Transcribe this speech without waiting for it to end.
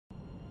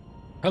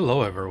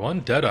Hello everyone,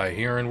 Deadeye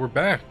here, and we're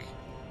back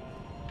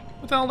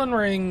with Elden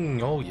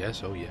Ring. Oh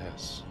yes, oh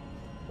yes.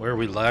 Where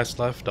we last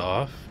left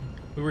off,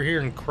 we were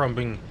here in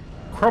crumbling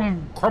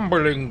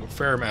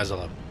Fair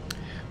Mazala.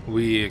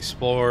 We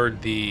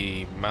explored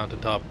the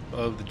mountaintop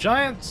of the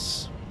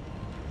giants,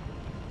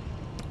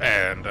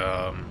 and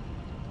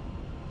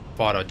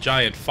fought a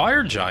giant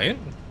fire giant.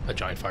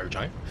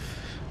 That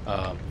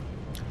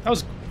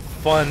was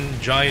fun,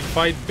 giant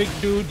fight, big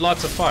dude,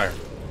 lots of fire,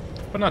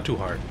 but not too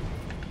hard.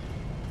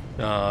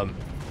 And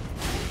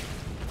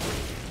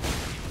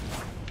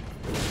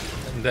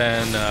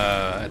then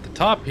at the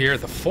top here,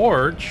 at the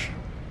forge,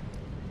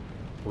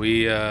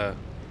 we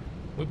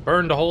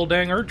burned the whole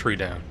dang Earth tree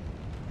down.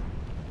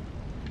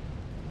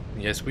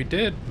 Yes, we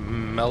did.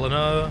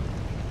 Melina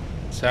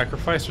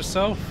sacrificed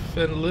herself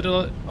and lit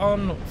it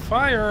on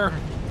fire.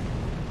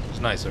 It was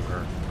nice of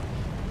her,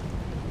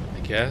 I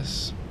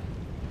guess.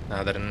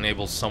 Now that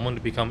enables someone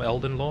to become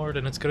Elden Lord,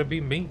 and it's gonna be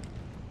me.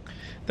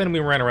 Then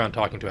we ran around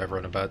talking to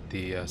everyone about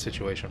the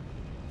situation.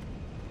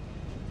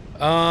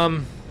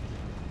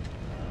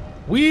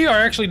 We are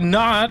actually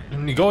not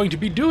going to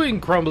be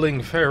doing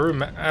Crumbling Fair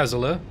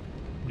Azala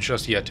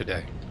just yet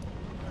today.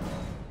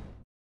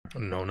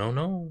 No, no,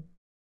 no.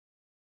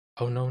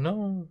 Oh, no,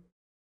 no.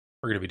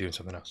 We're going to be doing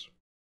something else.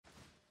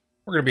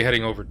 We're going to be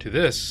heading over to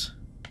this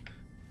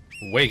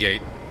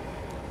Waygate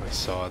I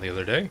saw the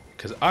other day,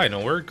 because I know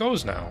where it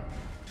goes now.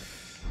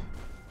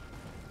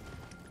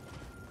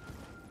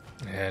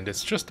 And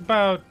it's just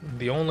about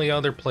the only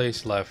other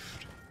place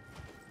left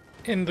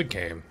in the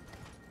game.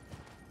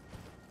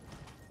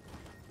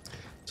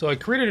 So I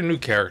created a new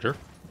character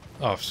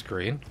off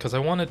screen because I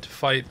wanted to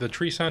fight the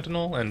Tree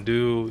Sentinel and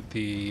do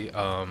the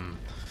oh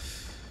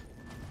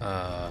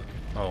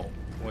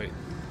wait,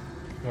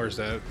 where's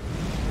that?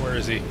 Where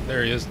is he?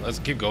 There he is. Let's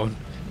keep going.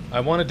 I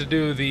wanted to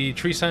do the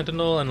Tree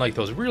Sentinel and like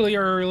those really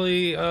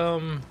early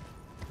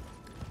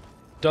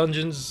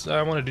dungeons.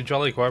 I want to do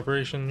Jolly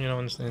Cooperation, you know,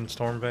 in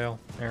Stormvale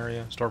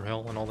area,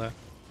 Stormhill and all that.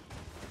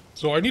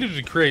 So I needed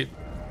to create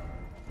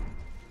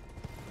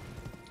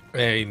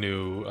a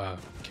new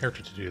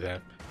character to do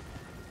that.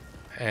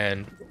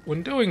 And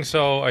when doing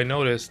so, I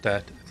noticed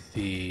that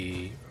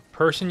the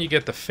person you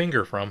get the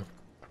finger from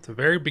at the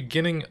very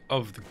beginning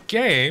of the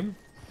game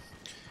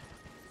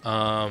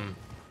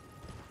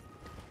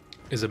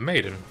is a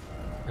maiden.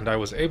 And I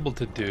was able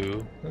to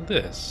do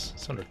this.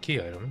 It's under key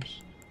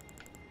items.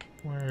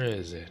 Where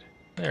is it?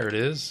 There it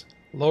is.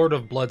 Lord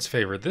of Blood's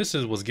Favor. This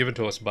was given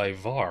to us by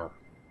Var.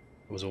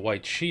 It was a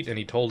white sheet, and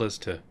he told us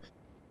to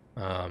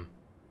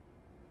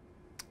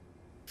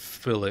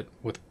fill it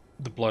with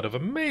the blood of a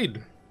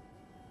maid.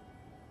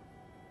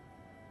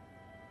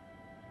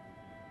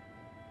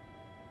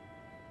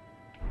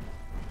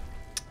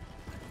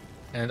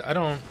 And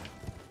I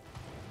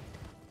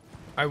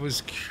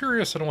was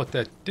curious on what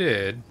that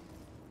did.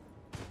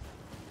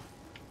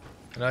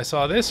 And I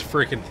saw this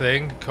freaking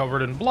thing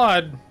covered in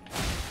blood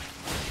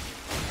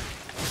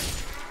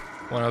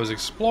when I was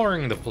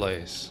exploring the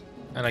place.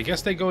 And I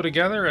guess they go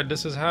together, and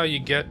this is how you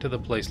get to the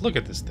place. Look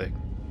at this thing.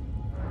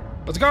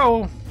 Let's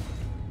go!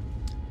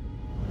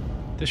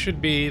 This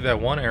should be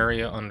that one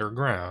area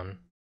underground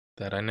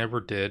that I never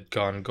did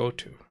go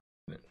to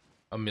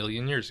a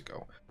million years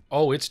ago.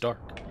 Oh, it's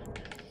dark.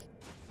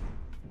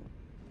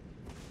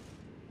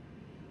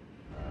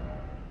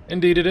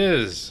 Indeed it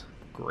is.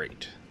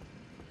 Great.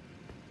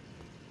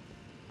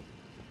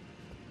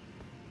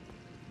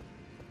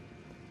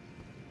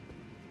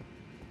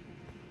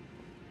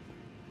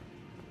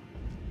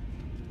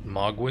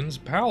 Mogwin's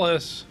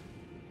Palace.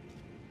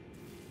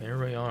 There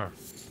we are.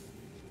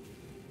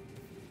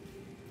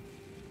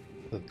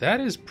 So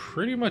that is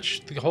pretty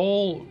much the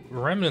whole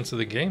remnants of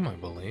the game, I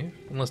believe.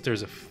 Unless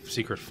there's a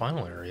secret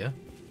final area.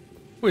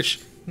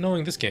 Which,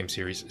 knowing this game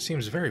series,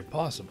 seems very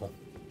possible.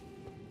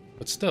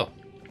 But still.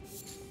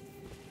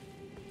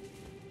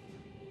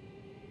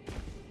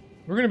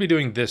 We're going to be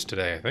doing this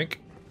today, I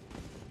think.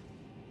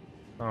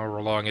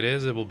 However long it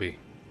is, it will be.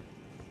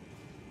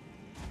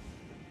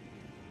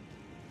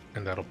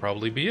 And that'll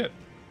probably be it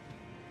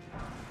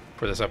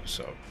for this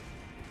episode.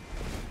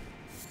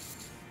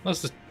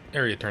 Unless this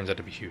area turns out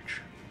to be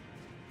huge.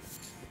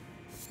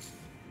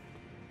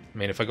 I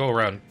mean, if I go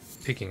around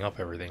picking up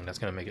everything, that's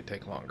going to make it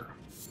take longer.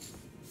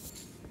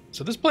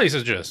 So this place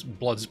is just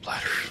blood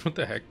splatters. What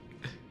the heck?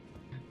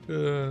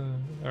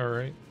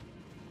 Alright.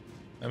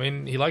 I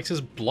mean, he likes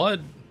his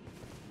blood.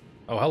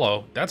 Oh,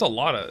 hello. That's a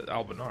lot of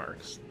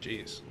albinarks.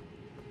 Jeez.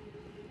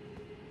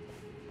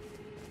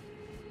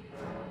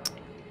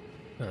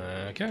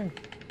 Okay.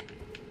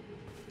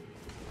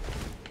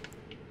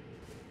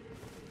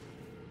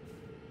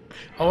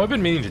 Oh, I've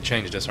been meaning to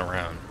change this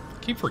around. I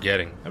keep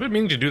forgetting. I've been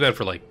meaning to do that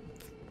for like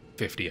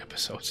 50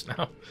 episodes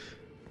now.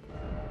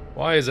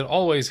 Why is it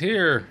always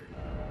here?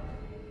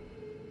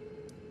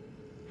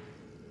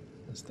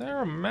 Is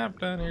there a map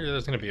down here?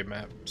 There's gonna be a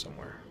map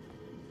somewhere.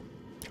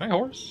 Can I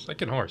horse? I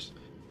can horse.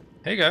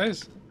 Hey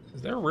guys,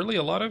 is there really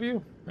a lot of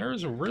you?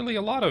 There's really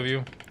a lot of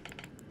you.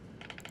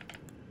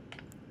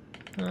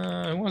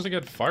 Who wants to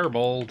get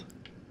fireballed?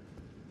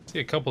 See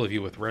a couple of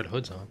you with red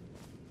hoods on.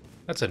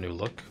 That's a new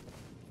look.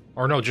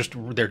 Or no,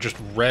 they're just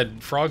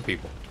red frog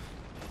people.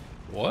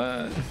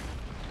 What?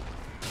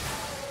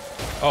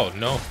 Oh,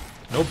 no.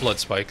 No blood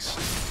spikes,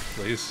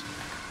 please.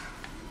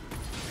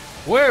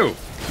 Whoa!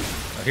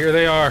 Oh, here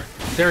they are.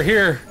 They're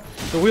here.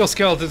 The wheel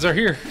skeletons are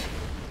here.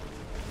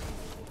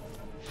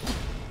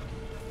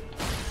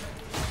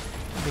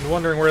 I've been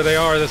wondering where they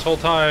are this whole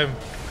time.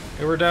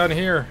 They were down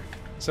here.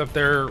 Except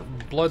they're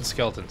blood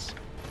skeletons.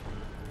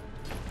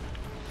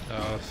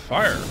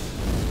 Fire.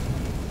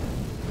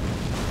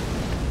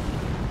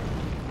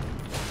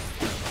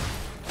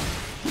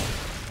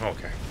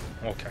 Okay.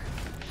 Okay.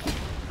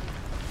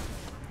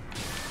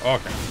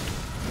 Okay.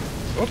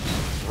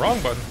 Oops.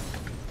 Wrong button.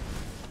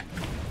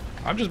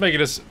 I'm just making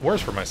this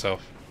worse for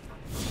myself.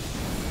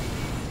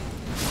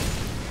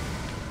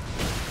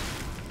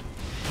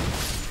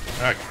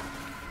 Okay.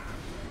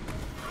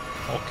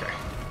 Okay.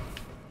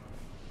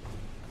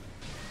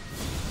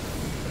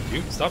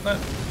 You stop that?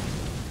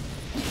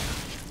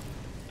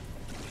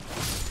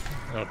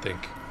 I don't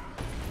think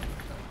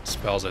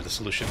spells are the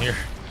solution here.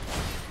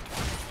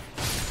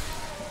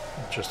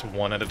 Just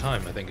one at a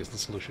time, I think, is the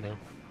solution here.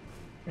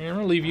 And I'm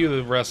gonna leave you,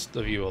 the rest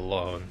of you,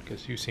 alone,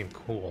 because you seem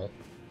cool.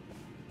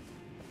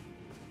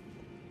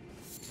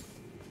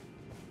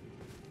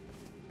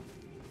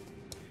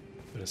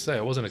 But to say,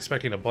 I wasn't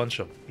expecting a bunch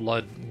of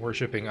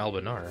blood-worshipping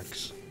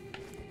albinarchs.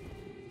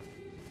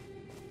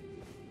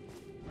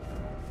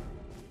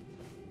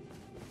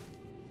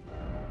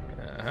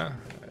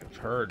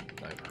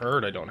 I've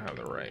heard I don't have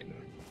the right.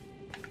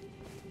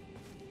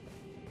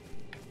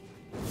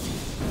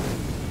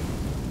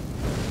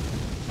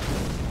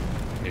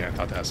 Yeah, I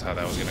thought that's how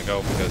that was gonna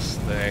go because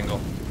of the angle.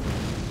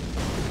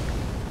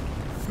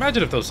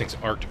 Imagine if those things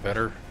arced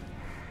better.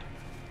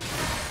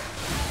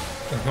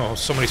 Oh,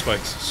 so many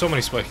spikes. So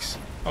many spikes.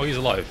 Oh, he's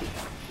alive.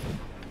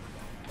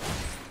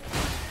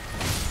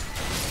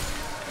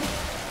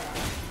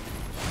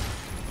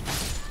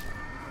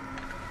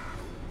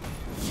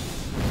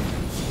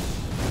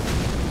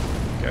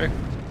 Okay.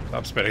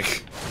 Stop spitting.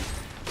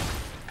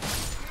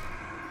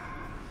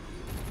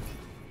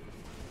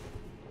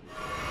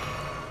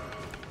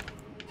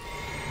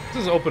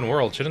 This is open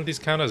world. Shouldn't these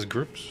count as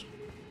groups?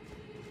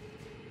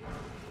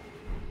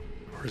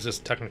 Or is this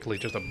technically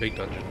just a big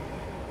dungeon?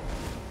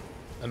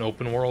 An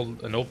open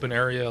world, an open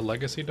area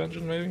legacy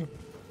dungeon, maybe?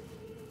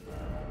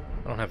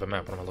 I don't have a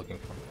map. What am I looking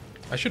for?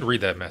 I should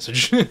read that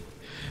message.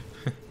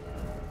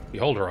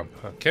 Behold rump.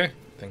 Okay.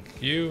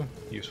 Thank you.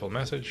 Useful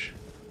message.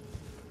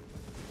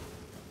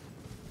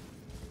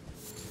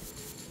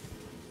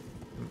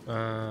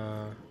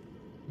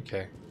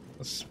 Okay.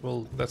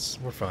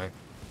 We're fine.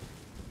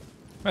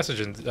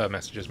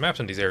 Messages. Maps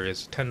in these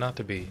areas tend not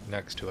to be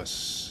next to a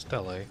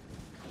stele.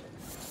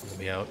 They'll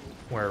be out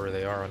wherever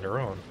they are on their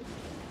own.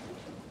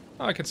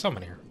 Oh, I can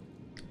summon here.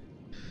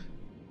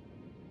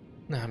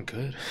 Nah, I'm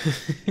good.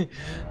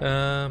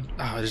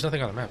 There's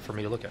nothing on the map for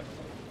me to look at.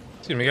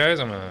 Excuse me,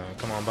 guys. I'm gonna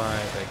come on by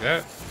and take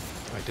that.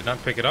 I did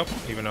not pick it up,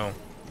 even though...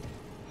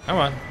 Come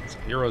on. It's a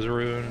hero's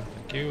rune.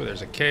 Thank you.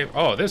 There's a cave.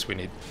 Oh, this we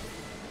need.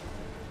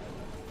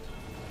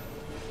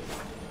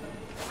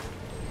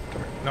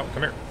 Come here. No,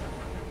 come here.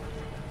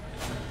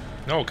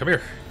 No, come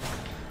here.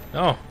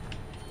 No.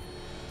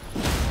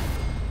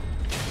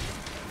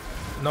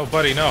 No,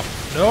 buddy, no.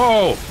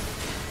 No!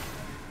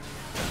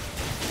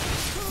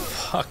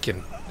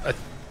 Fucking...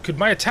 could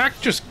my attack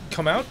just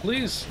come out,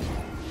 please?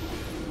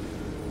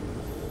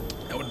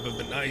 That would have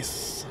been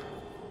nice.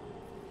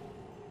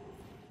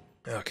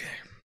 Okay.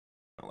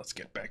 Well, let's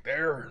get back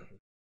there and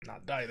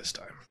not die this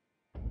time.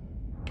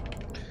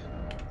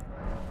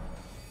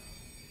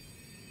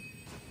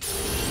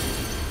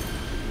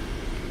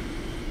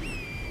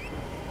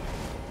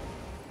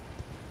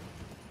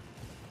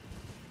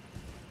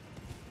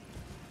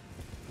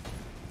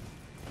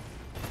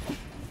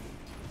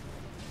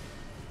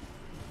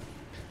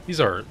 These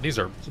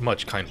are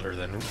much kinder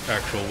than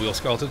actual wheel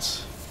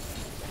skeletons.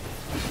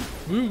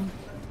 Woo!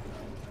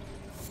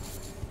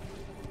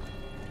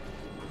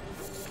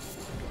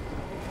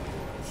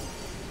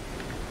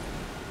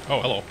 Oh,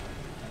 hello.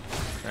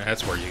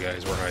 That's where you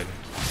guys were hiding.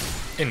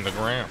 In the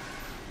ground.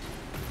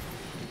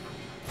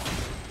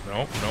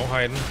 No, no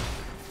hiding.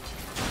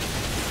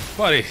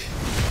 Buddy!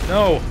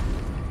 No!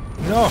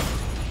 No!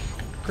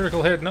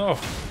 Critical hit, no!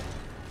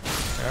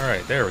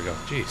 Alright, there we go.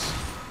 Jeez.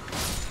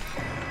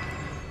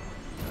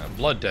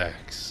 Blood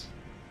tax.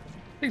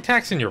 Big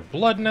tax in your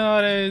blood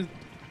nowadays.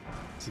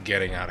 It's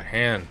getting out of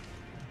hand.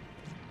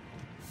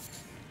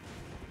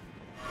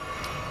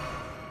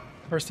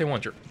 First they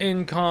want your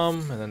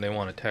income, and then they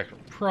want to tax your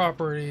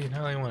property.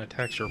 Now they want to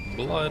tax your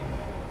blood.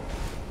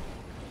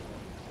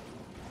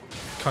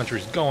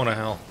 Country's going to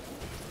hell.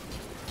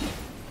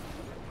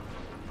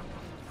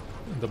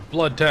 The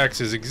blood tax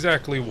is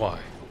exactly why.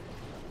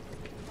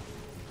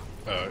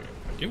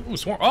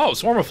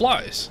 Swarm of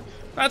flies.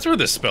 That's where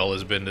this spell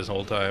has been this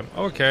whole time.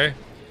 Okay.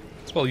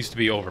 This spell used to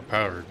be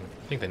overpowered.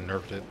 I think they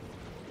nerfed it.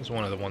 It was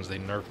one of the ones they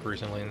nerfed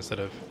recently instead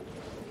of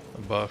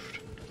buffed.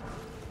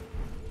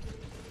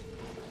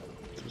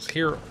 was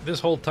here this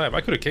whole time.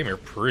 I could have came here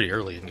pretty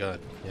early and got,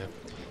 yeah.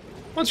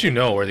 Once you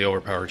know where the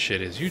overpowered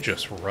shit is, you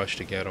just rush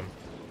to get them.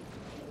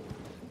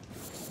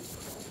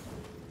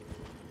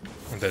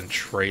 And then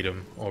trade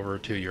them over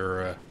to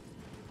your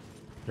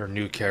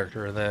new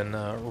character, and then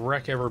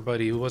wreck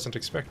everybody who wasn't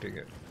expecting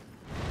it.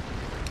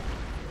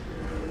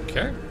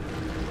 Okay.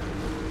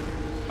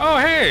 Oh,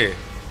 hey!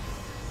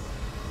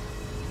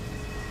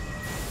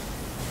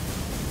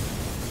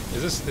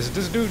 Is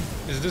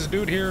this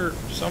dude here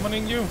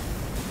summoning you?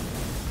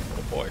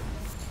 Oh boy.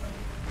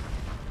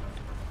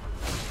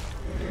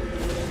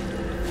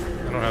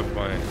 I don't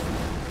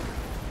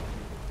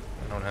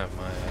have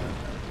my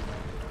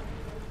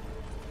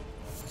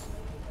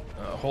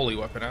holy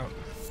weapon out.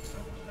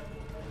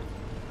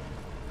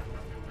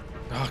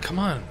 Oh, come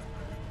on.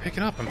 Pick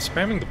it up. I'm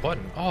spamming the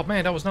button. Oh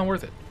man, that was not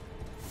worth it.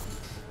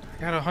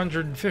 I got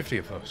 150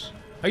 of those.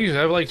 I used to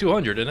have like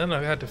 200, and then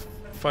I had to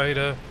fight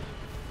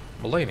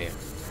Millennium.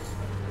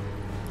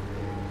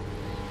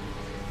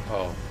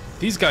 Oh,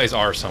 these guys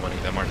are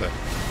summoning them, aren't they?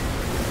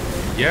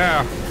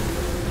 Yeah.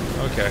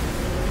 Okay.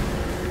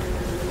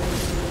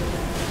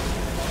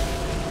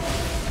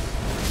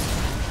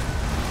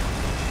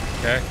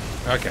 Okay.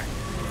 Okay.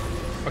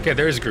 Okay,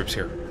 there's groups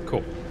here.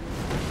 Cool.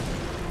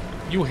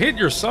 You hit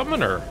your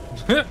summoner.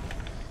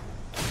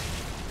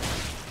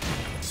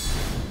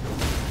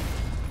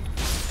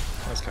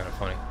 That's kind of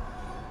funny.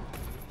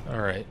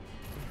 Alright.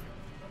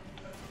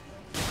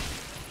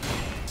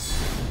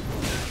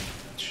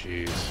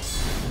 Jeez.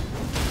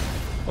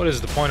 What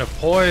is the point of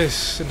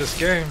poise in this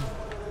game?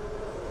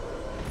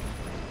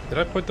 Did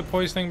I put the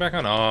poise thing back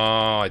on?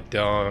 Oh, I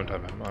don't.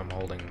 I'm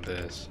holding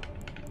this.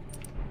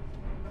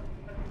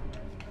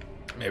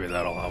 Maybe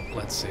that'll help.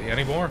 Let's see.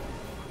 Any more?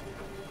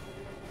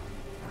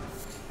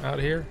 Out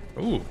here?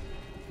 Ooh.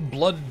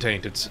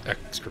 Blood-tainted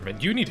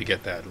excrement. You need to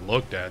get that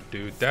looked at,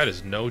 dude. That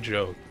is no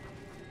joke.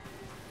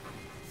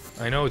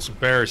 I know it's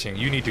embarrassing.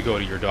 You need to go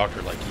to your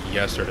doctor like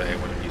yesterday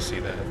when you see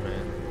that,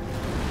 man.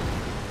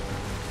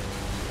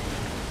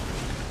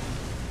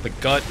 The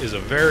gut is a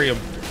very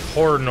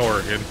important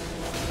organ,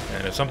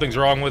 and if something's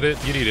wrong with it,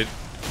 you need it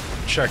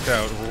checked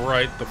out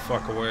right the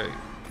fuck away.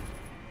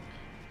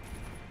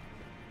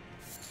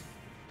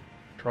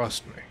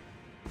 Trust me.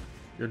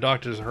 Your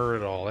doctor's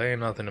heard it all. Ain't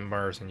nothing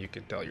embarrassing you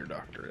can tell your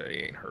doctor that he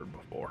ain't heard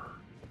before.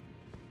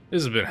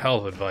 This has been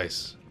health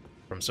advice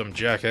from some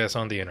jackass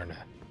on the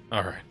internet.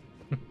 Alright.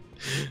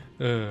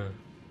 So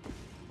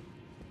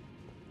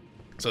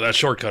that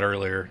shortcut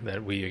earlier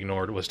that we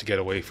ignored was to get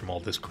away from all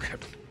this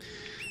crap.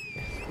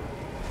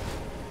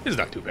 It's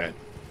not too bad.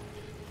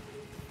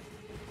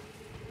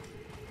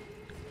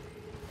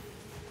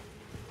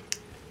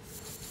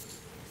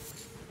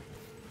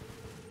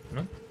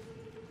 No?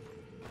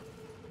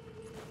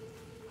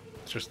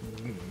 It's just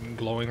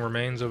glowing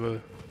remains of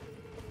a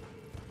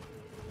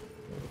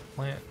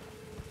plant,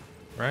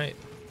 right?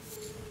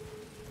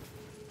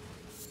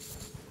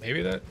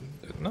 Maybe that?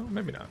 No,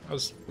 maybe not. I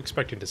was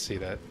expecting to see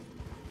that.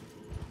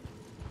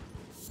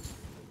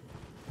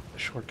 A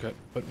shortcut,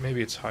 but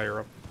maybe it's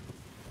higher up.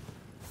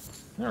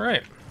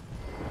 Alright.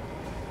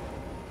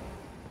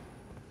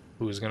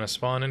 Who's gonna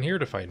spawn in here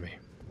to fight me?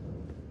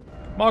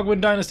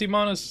 Mogwin Dynasty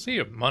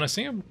Monasteum?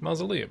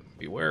 Mausoleum.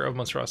 Beware of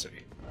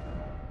monstrosity.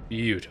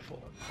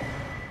 Beautiful.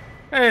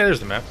 Hey, there's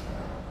the map.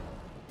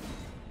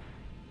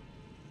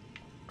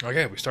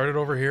 Okay, we started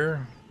over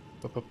here.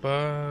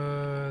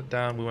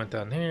 Down, we went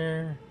down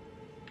here.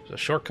 There's a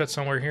shortcut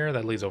somewhere here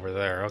that leads over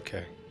there.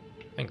 Okay.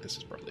 I think this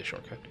is probably a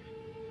shortcut.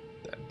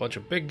 That bunch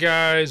of big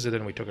guys, and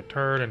then we took a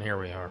turn, and here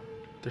we are.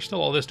 There's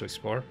still all this to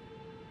explore.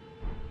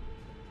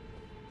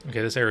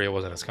 Okay, this area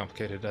wasn't as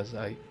complicated as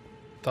I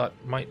thought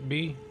might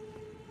be.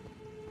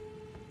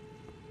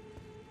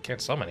 Can't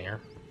summon here.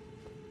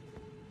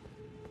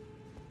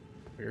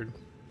 Weird.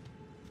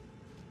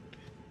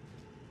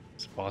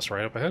 It's a boss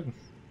right up ahead.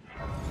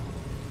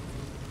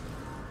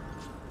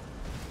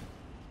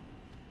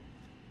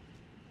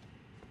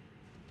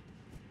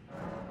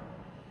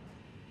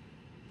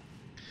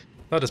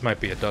 Thought this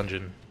might be a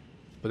dungeon,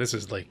 but this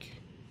is like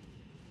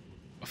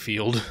a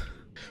field.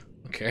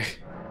 Okay.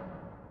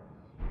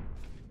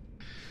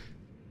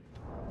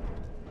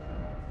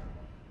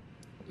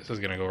 This is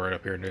gonna go right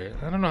up here.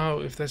 I don't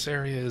know if this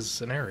area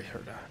is an area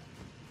or not.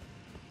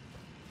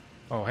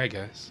 Oh, hey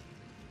guys.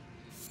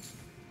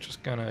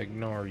 Just gonna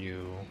ignore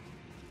you.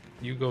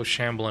 You go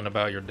shambling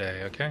about your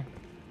day, okay?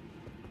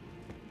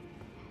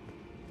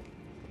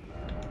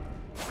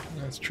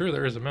 That's true,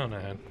 there is a mountain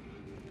ahead.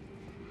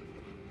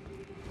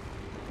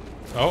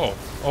 Oh.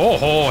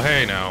 Oh,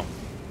 hey now.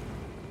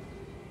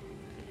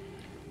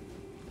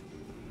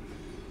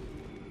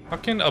 How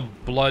can a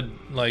blood,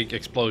 like,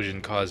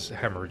 explosion cause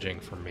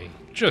hemorrhaging for me?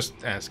 Just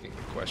asking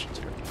the questions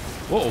here.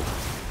 Whoa.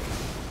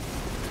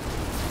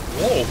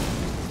 Whoa.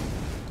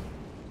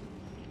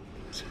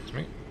 Excuse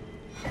me.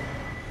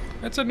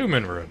 That's a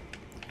Newman rune.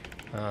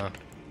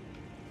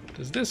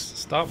 Does this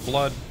stop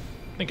blood?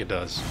 I think it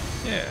does.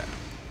 Yeah.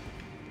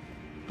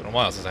 Been a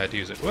while since I had to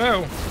use it.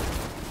 Whoa.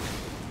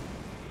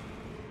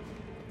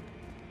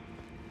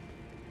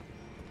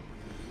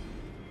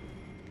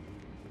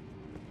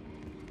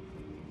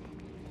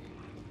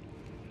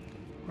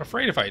 I'm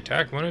afraid if I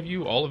attack one of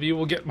you, all of you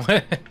will get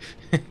wet.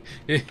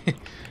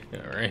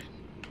 Alright.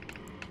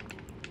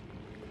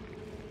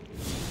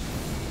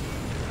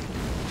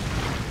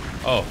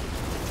 Oh.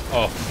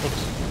 Oh.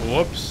 Whoops.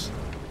 Whoops.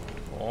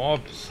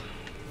 Whoops.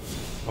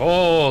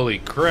 Holy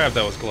crap,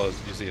 that was close.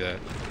 Did you see that?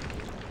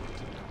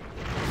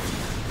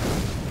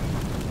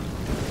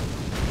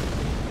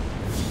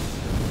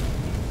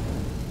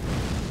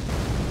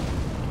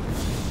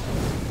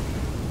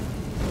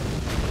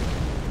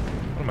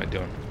 What am I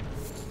doing?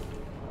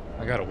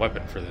 I got a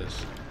weapon for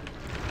this.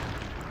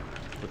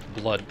 With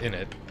blood in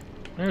it.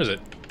 Where is it?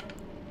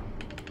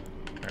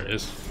 There it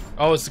is.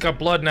 Oh, it's got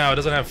blood now. It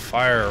doesn't have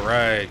fire,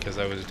 right? Because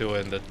I was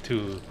doing the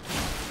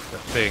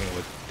thing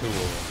with two of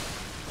them.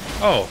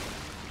 Oh,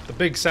 the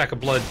big sack of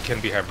blood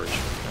can be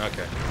hemorrhaged.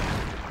 Okay.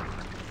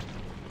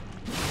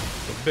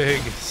 The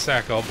big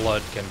sack of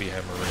blood can be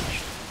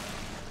hemorrhaged.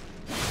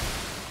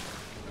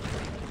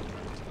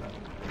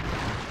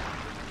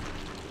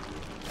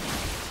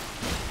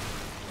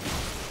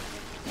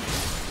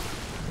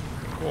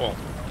 Cool.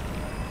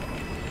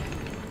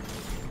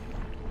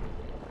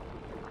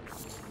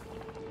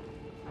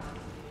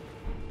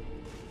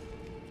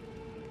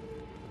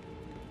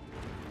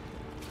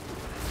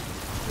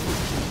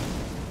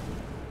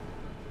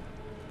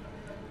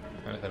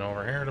 Anything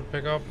over here to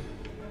pick up?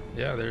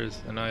 Yeah, there's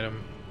an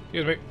item.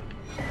 Excuse me.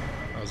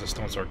 That was a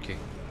stone sword key.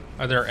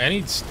 Are there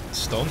any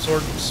stone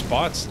sword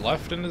spots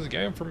left in this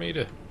game for me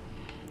to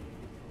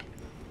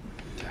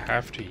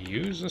have to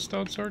use a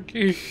stone sword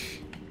key?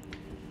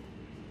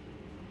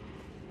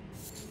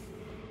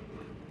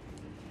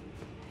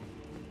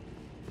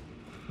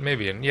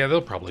 Maybe in, yeah,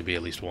 there'll probably be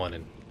at least one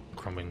in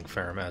Crumbling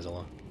Farum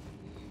Azula.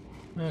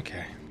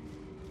 Okay.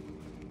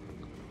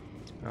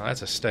 Well,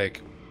 that's a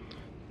stake.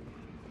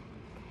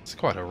 It's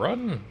quite a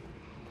run.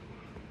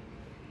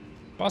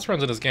 Boss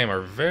runs in this game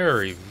are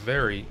very,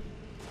 very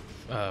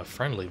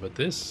friendly, but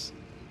this,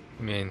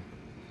 I mean,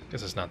 I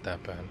guess it's not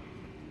that bad.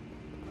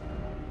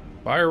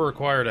 Buyer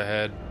required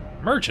ahead.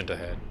 Merchant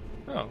ahead.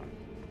 Oh,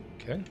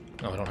 okay.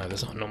 No, I don't have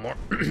this on no more.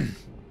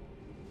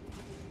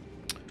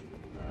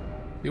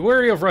 Be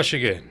wary of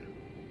rushing in.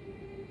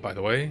 By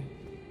the way,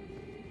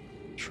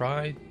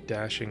 try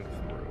dashing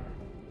through.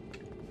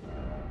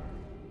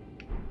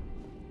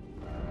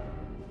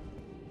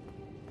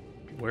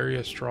 Be wary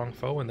of strong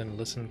foe and then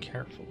listen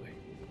carefully.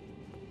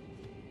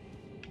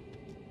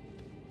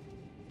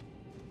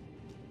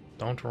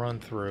 Don't run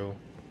through,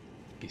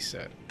 he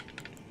said.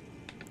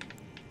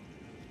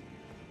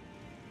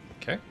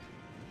 Okay.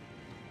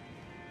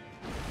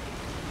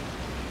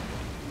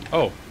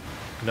 Oh,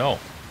 no.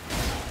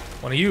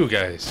 One of you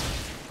guys.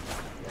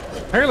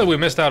 Apparently we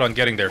missed out on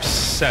getting their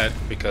set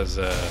because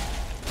of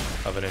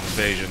an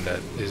invasion that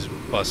is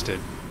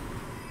busted.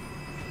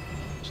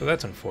 So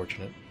that's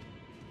unfortunate.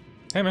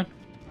 Hey, man.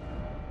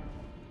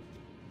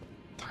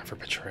 Time for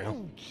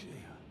betrayal.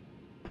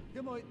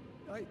 No,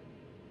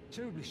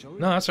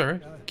 that's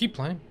alright. Keep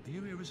playing. Are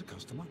you here as a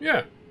customer?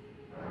 Yeah.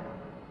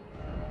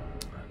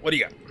 What do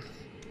you got?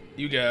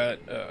 You got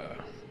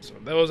some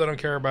of those I don't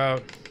care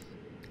about.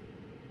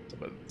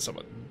 Some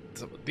of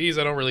these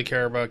I don't really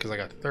care about because I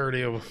got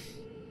 30 of them.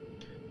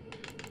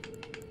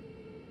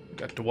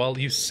 Got dwell.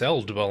 You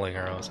sell dwelling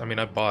arrows. I mean,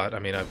 I've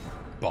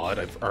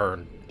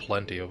earned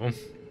plenty of them.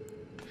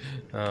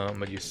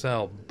 But you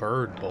sell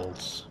bird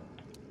bolts.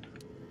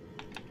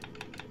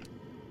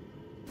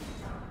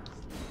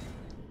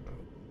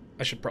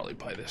 I should probably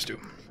buy this too.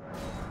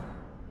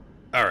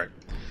 Alright.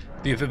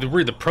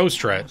 The pro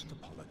strat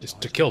is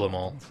to kill them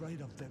all.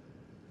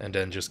 And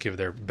then just give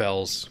their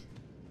bells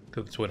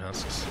to the twin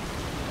husks.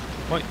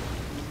 Wait,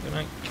 can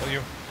I kill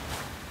you?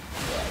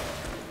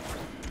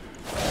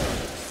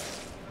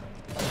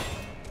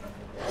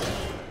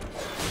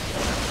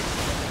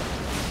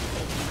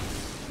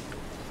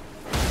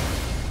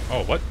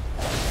 Oh, what?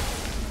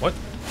 What?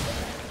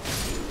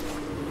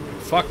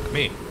 Fuck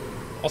me.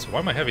 Also, why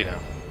am I heavy now?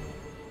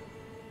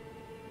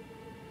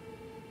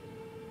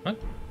 What?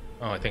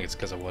 Oh, I think it's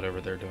because of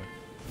whatever they're doing.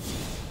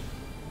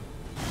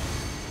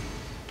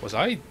 Was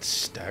I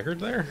staggered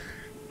there?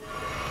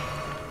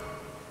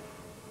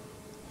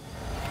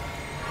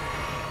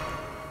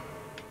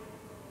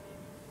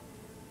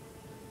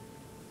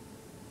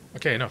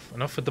 Okay, enough.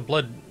 Enough with the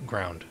blood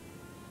ground.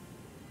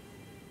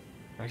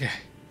 Okay.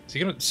 Is he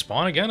gonna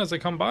spawn again as they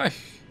come by?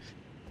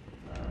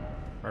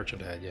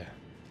 Merchant ahead, yeah.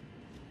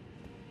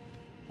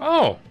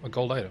 Oh! A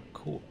gold item.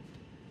 Cool.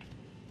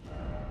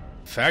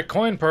 Fat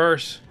coin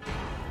purse!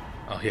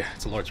 Oh yeah,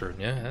 it's a Lord's Rune.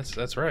 Yeah,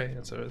 that's right.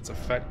 It's a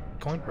fat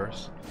coin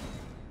purse.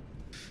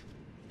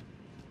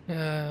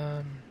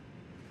 Okay,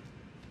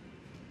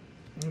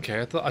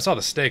 I saw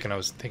the stake and I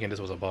was thinking this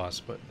was a boss,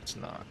 but it's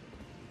not.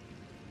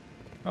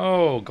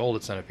 Oh,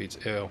 golden centipedes.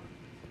 Ew.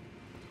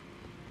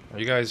 Are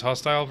you guys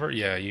hostile for?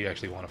 Yeah, you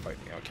actually want to fight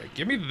me. Okay,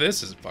 give me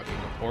this is fucking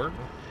important.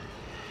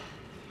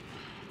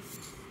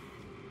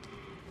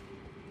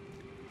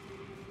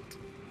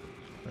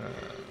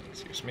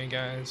 Excuse me,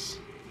 guys.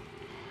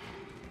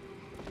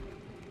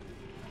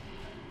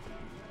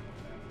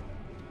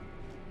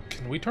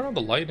 Can we turn on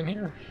the light in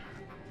here?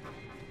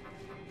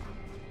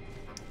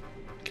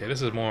 Okay,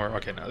 this is more...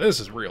 Okay, now this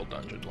is real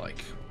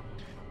dungeon-like.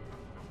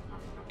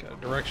 Got a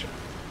direction.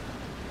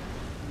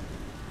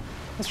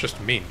 That's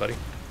just mean, buddy.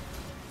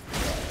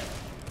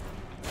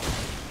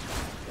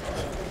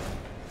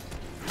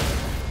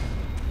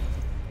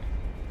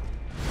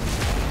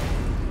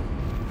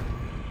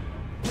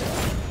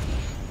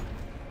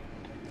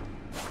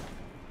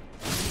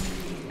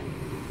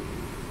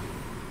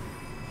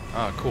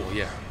 Ah, cool,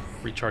 yeah.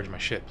 Recharge my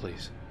shit,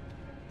 please.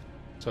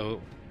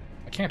 So,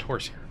 I can't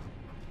horse here.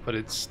 But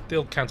it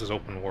still counts as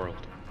open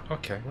world.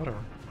 Okay,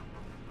 whatever.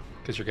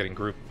 Because you're getting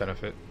group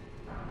benefit.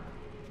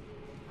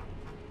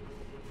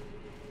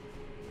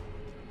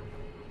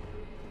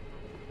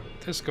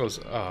 This goes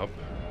up.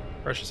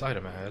 Precious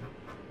item ahead.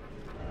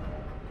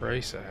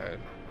 Race ahead.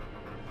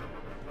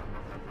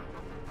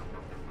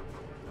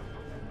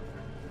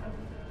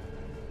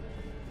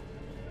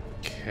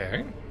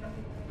 Okay.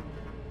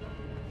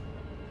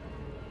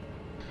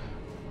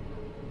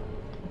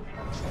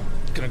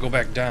 Gonna go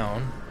back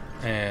down,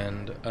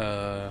 and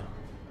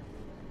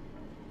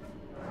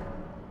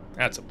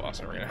that's a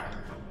boss arena.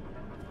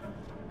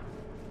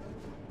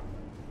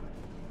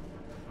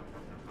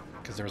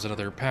 Because there was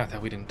another path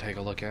that we didn't take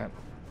a look at.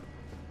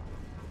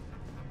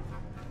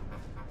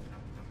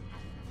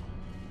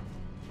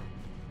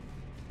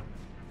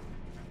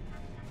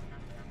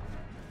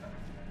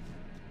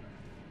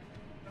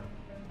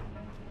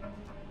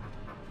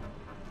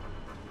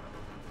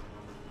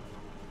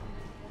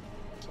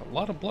 There's a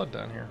lot of blood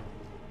down here.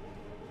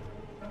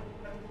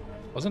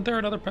 Wasn't there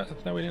another path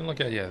that we didn't look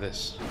at? Yeah,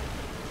 this.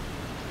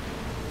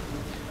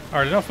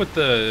 Alright, enough with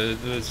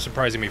the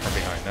surprising me from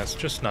behind. That's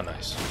just not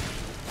nice.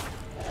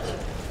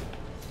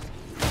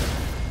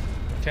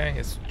 Okay,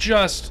 it's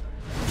just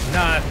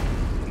not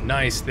a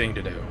nice thing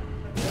to do.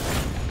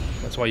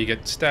 That's why you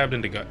get stabbed in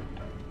the gut.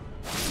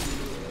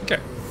 Okay.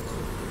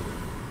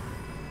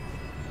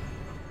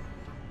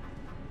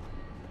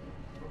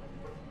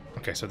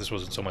 Okay, so this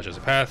wasn't so much as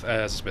a path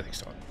as a smithing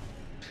stone.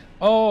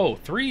 Oh,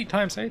 3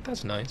 times 8?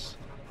 That's nice.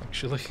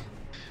 Actually,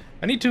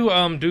 I need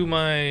to do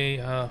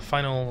my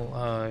final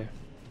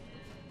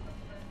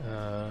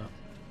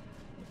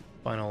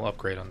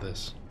upgrade on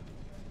this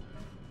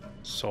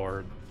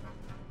sword.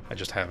 I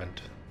just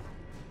haven't,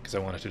 because I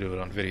wanted to do it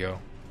on video.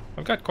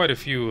 I've got quite a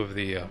few of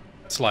the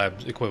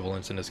slab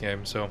equivalents in this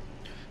game, so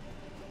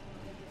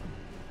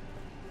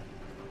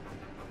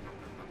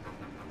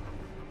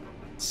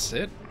that's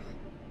it.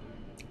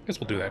 Guess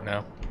we'll do that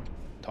now.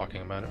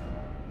 Talking about it.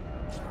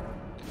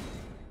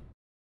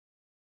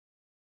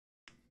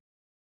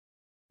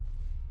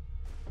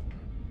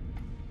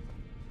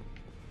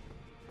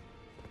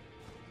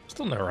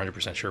 Still never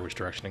 100% sure which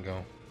direction to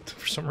go.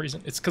 For some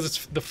reason, it's because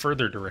it's the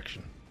further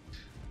direction.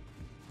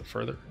 The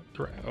further.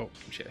 Oh,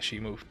 yeah,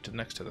 she moved to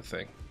next to the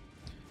thing.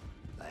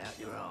 Lay out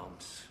your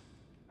arms.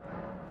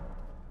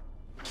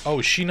 Oh,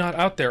 is she not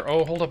out there?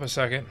 Oh, hold up a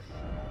second.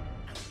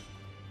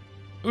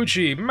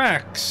 Uchi,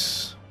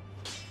 Max!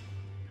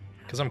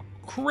 Because I'm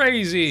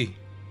crazy!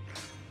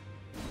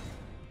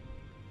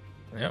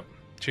 Yep,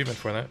 achievement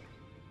for that.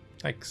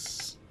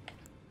 Thanks.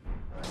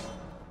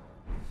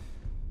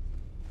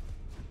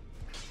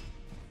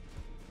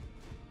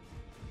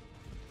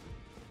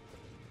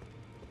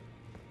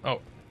 Oh.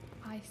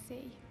 I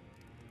see.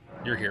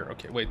 You're here.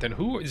 Okay, wait, then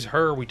who is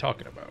her we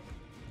talking about?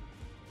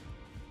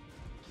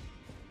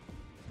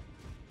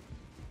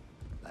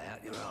 Lay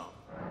out your arm.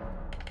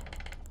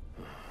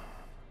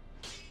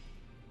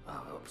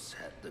 I've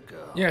upset the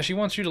girl. Yeah, she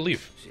wants you to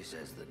leave. She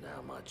says that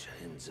now my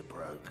chains are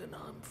broken,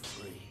 I'm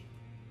free.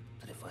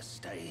 That if I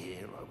stay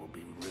here, I will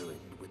be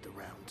ruined with the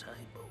round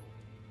table.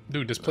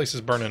 Dude, this place is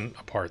burning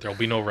apart. There'll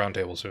be no round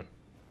table soon.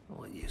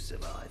 What use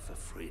have I for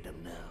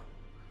freedom now?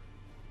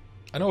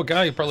 I know a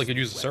guy who probably could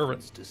use a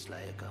servant To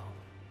slay a goal.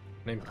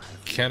 named I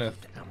have Kenneth.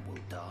 lived and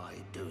will die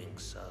doing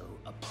so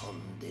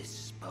upon this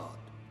spot.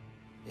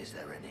 Is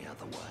there any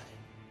other way?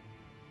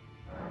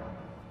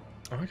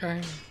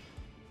 Okay.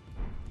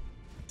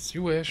 As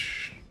you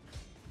wish.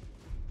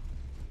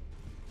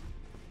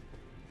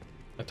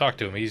 I talked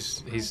to him.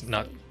 He's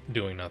not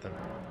doing nothing.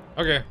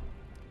 Okay.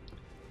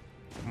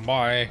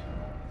 Bye.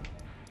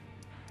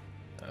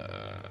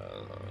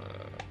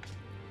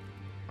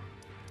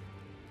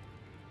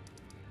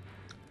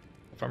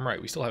 If I'm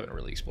right, we still haven't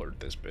really explored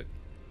this bit.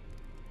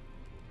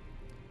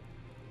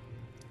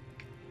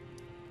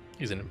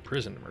 He's an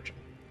imprisoned merchant.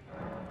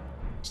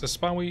 Is the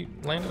spot we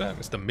landed at?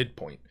 It's the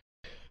midpoint.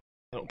 I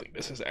don't think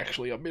this is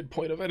actually a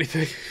midpoint of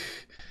anything.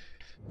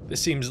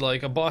 This seems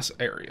like a boss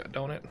area,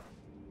 don't it?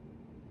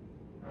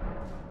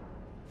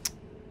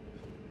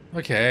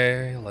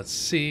 Okay, let's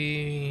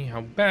see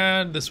how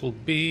bad this will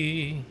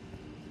be.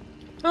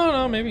 I don't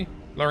know, maybe.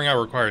 Learning how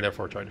required,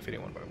 therefore try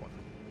defeating one by one.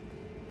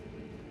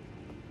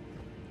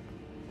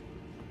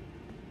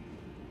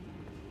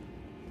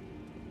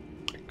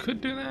 I could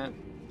do that.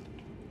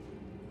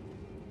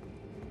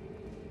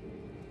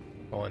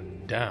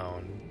 Going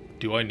down.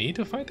 Do I need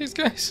to fight these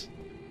guys?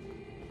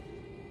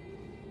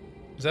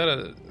 Is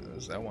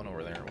that one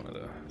over there? One of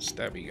the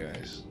stabby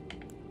guys.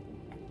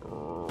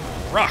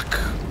 Rock!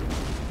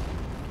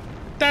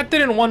 That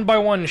didn't one by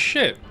one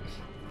shit.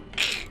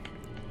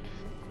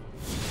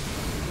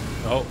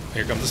 Oh,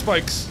 here come the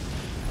spikes.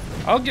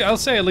 I'll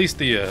say at least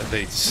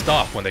they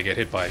stop when they get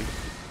hit by,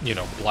 you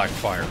know, black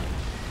fire.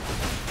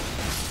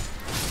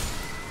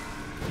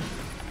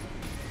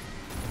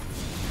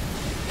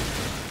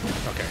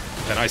 Okay,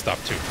 then I stop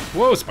too.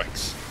 Whoa,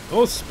 spikes!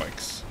 Those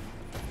spikes.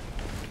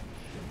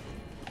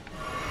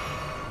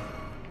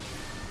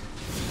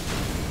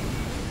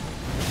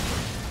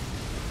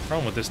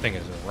 Problem with this thing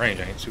is the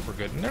range ain't super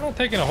good, and they're not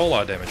taking a whole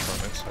lot of damage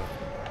from it, so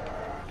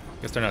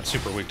I guess they're not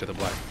super weak to the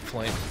black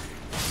flame.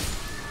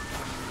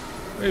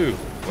 Ooh,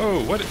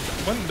 whoa,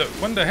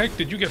 when the heck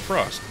did you get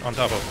frost on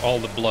top of all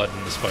the blood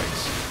and the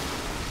spikes?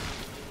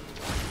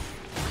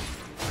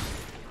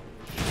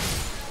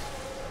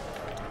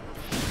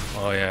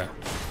 Oh yeah.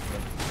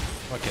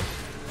 Fucking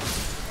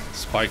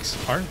spikes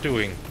aren't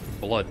doing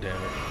blood damage.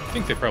 I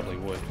think they probably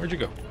would. Where'd you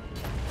go?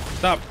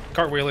 Stop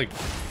cartwheeling.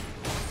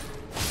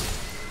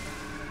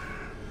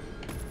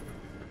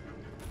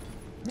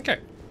 Okay.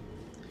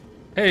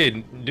 Hey,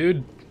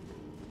 dude.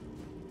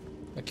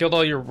 I killed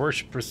all your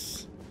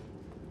worshippers.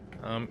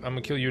 I'm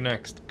gonna kill you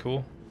next.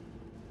 Cool.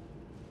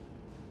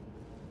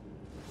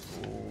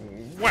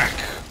 Whack!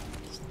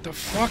 What the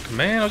fuck,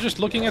 man? I was just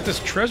looking at this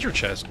treasure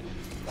chest.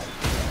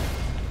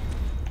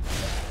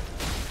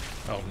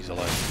 Oh, he's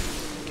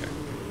alive. Okay.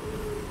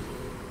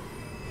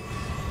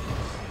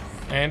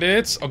 And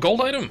it's a gold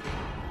item.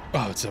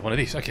 Oh, it's one of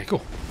these. Okay,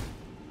 cool.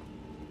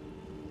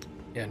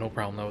 Yeah, no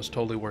problem. That was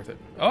totally worth it.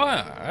 Oh,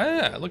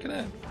 yeah, look at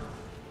that.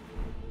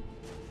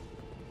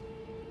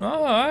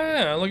 Oh,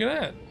 yeah, look at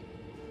that.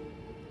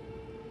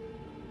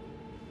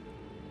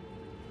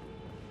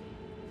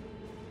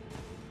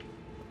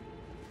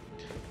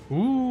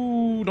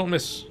 Ooh, don't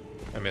miss.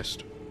 I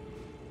missed.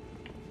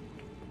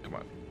 Come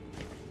on.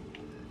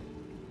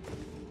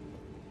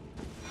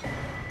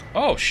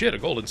 Oh, shit, a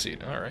golden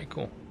seed. Alright,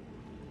 cool.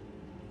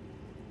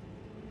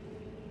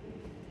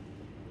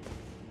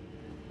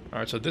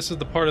 Alright, so this is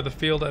the part of the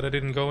field that I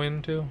didn't go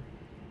into.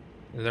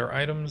 Is there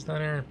items down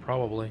there?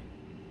 Probably.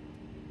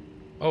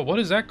 Oh, what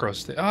is that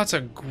gross thing? Oh, it's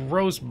a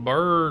gross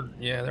bird.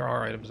 Yeah, there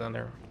are items down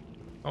there.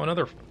 Oh,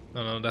 another.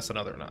 No, no, that's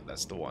another. Not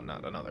that's the one,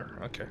 not another.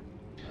 Okay.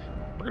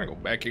 We're gonna go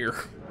back here.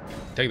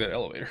 Take that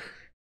elevator.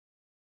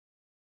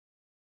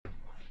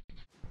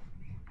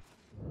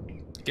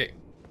 Okay.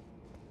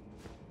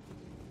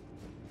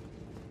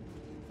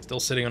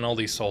 Still sitting on all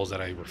these souls that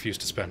I refuse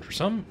to spend for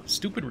some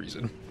stupid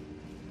reason.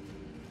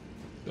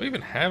 Do I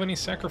even have any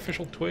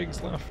sacrificial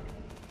twigs left?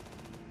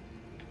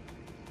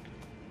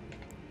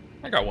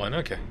 I got one,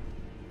 okay.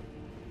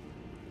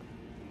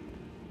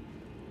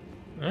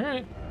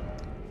 Alright.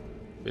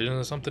 Vision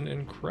of something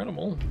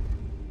incredible.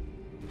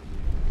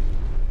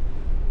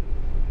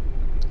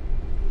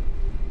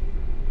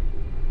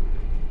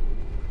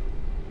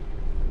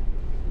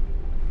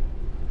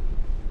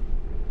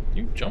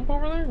 You jump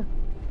over there?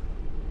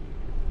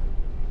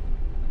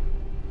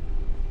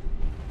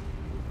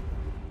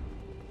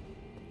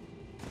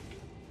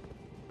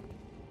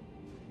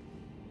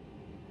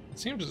 It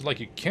seems like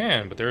you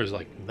can, but there is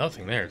like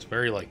nothing there. It's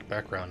very like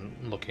background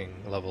looking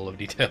level of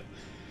detail.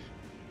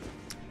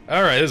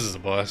 Alright, this is the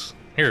boss.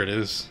 Here it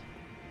is.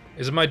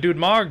 Is it my dude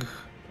Mog?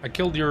 I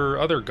killed your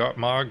other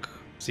Mog.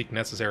 Seek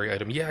necessary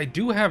item. Yeah, I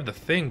do have the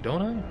thing,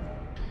 don't I?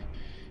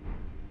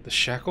 The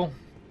shackle?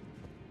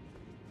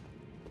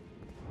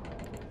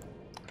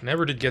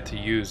 Never did get to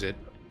use it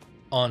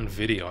on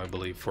video, I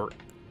believe, for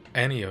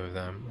any of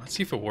them. Let's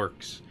see if it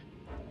works.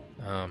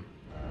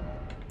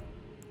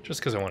 Just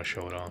because I want to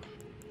show it off.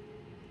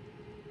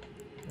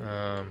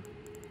 The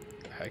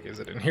heck is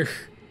it in here?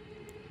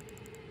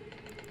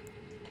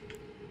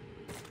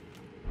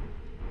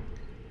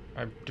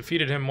 I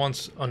defeated him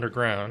once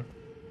underground.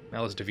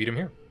 Now let's defeat him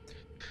here.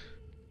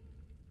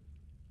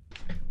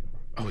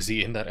 Oh, is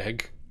he in that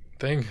egg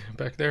thing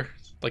back there?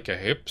 Like a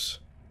hips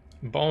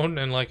bone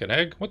and like an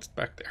egg? What's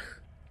back there?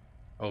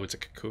 Oh, it's a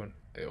cocoon.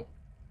 Ew.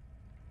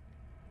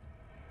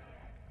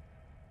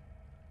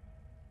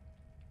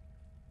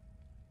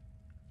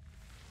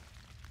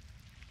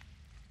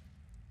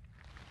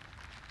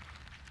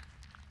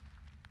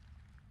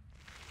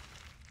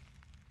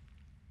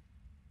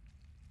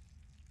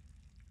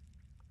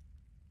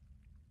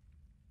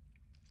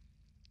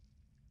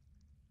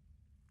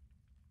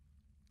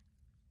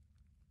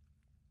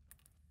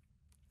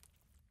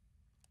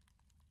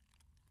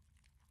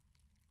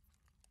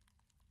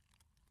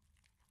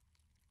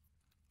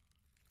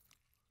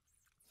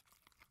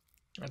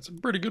 That's a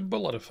pretty good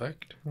bullet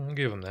effect. I'll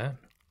give him that.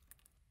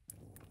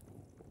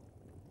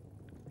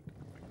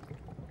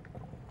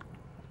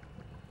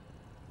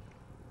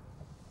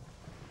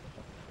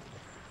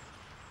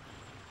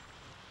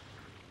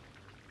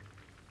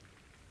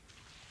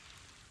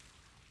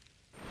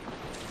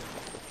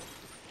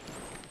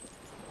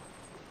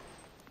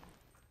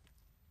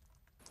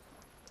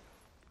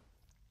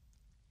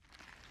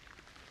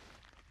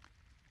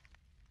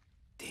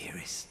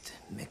 Dearest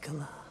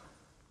Mikola.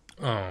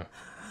 Oh.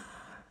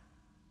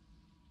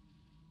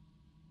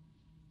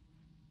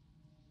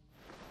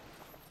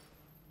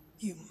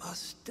 You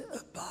must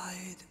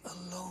abide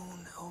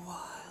alone a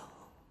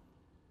while.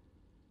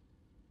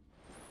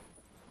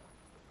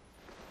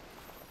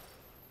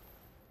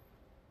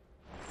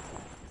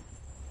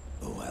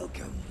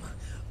 Welcome,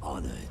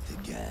 honored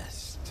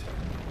guest,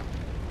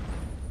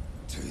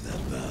 to the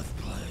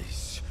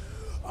birthplace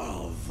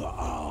of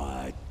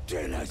our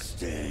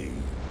dynasty.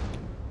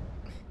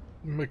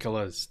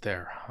 Miquella's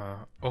there, huh?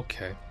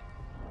 Okay.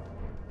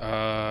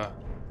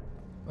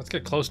 Let's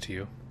get close to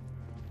you.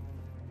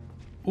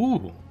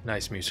 Ooh,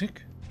 nice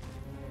music.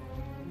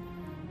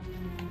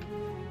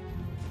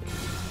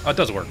 Oh, it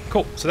does work.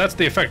 Cool. So that's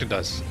the effect it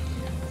does.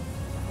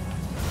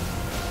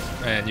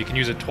 And you can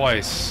use it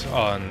twice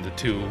on the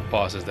two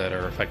bosses that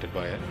are affected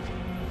by it.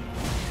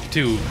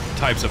 Two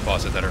types of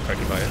bosses that are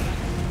affected by it.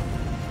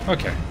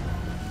 Okay.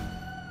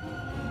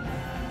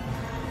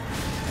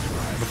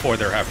 Before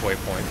their halfway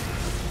point.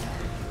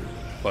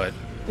 But,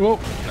 whoa,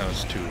 that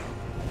was too...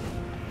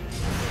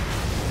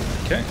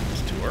 Okay,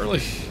 it's too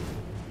early.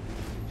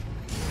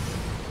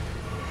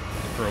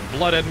 Throw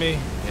blood at me.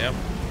 Yep.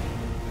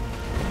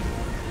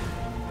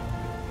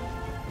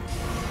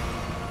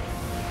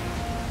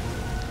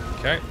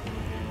 Okay.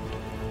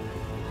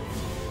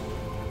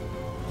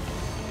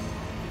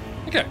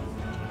 Okay.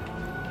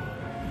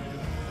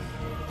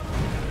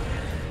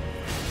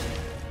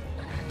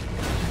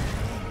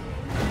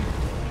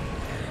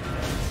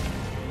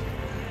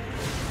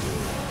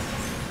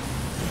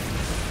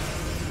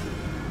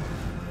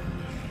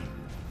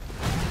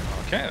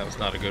 Okay, that was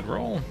not a good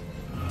roll.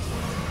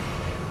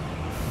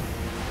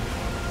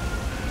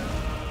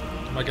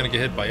 Am I gonna get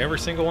hit by every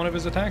single one of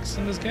his attacks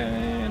in this game,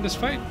 in this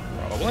fight?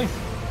 Probably.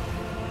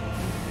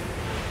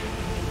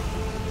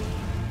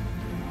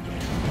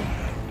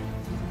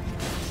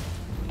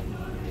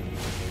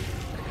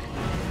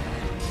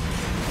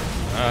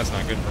 That's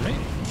not good for me.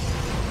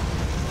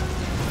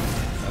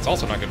 That's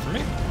also not good for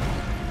me.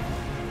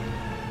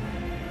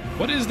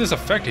 What is this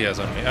effect he has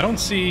on me? I don't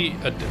see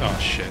a... Oh,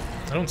 shit.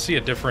 I don't see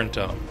a different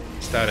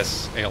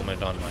status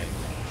ailment on my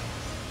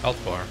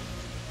health bar.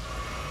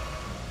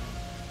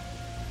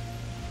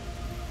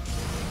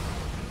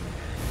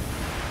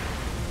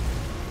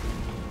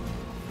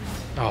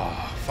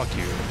 Oh, fuck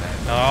you, man.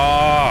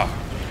 Oh!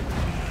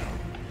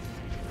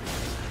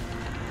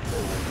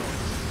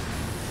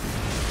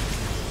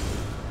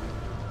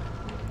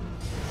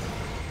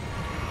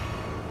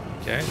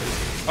 Okay.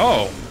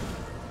 Oh!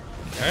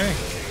 Okay.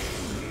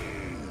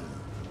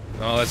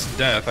 No, that's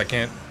death. I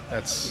can't...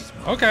 That's...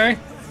 Okay.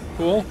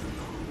 Cool.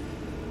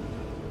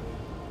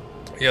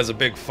 He has a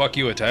big fuck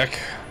you attack.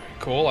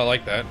 Cool, I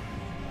like that.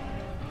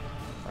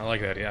 I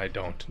like that. Yeah, I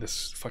don't.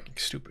 This is fucking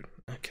stupid.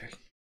 Okay.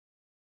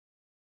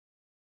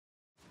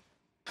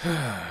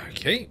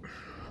 Okay.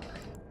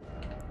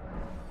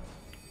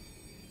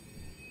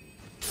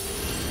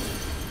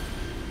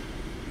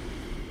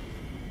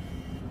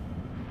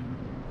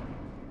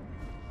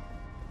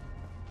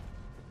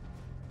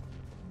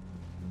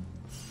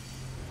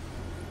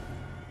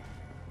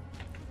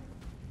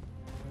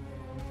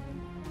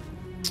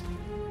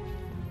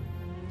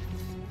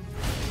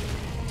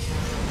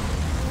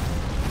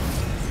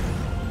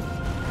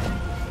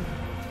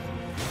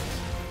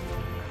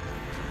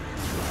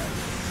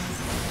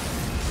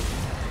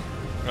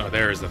 Oh,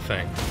 there's the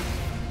thing.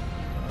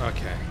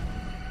 Okay.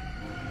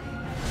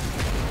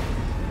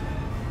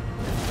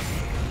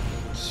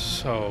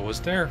 So, was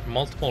there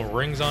multiple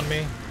rings on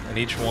me? And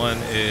each one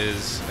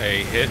is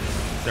a hit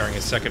during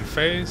a second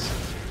phase?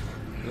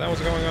 Is that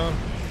what's going on?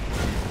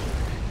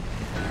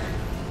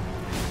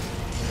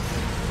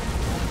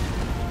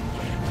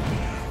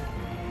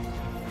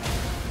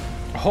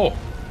 Oh!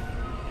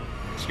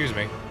 Excuse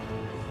me.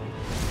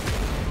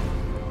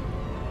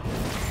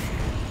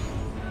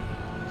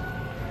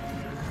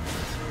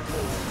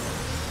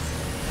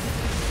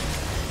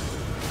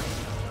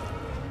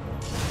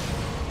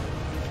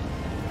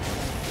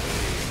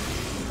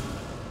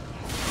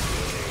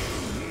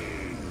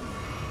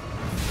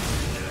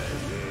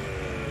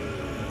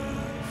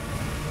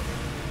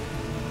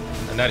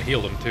 And that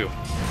healed him too.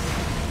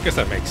 I guess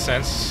that makes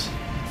sense.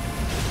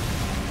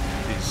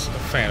 He's a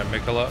fan of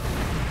Miquella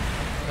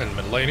and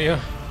Melania.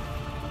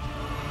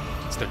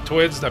 It's their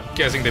twins. I'm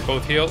guessing they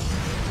both heal.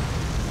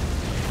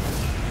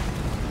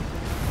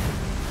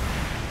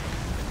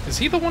 Is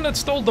he the one that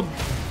stole the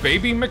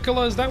baby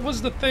Miquella? That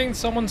was the thing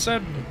someone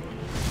said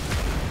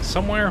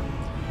somewhere.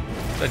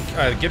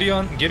 That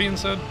Gideon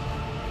said.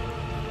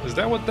 Is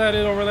that what that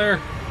is over there?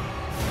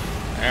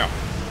 Ow.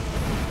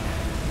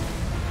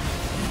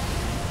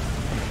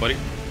 Buddy.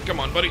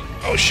 Come on, buddy.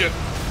 Oh, shit.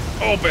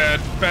 Oh,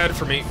 bad. Bad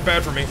for me.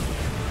 Bad for me.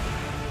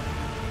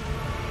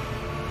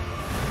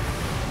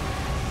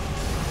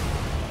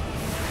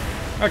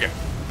 Okay.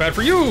 Bad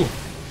for you!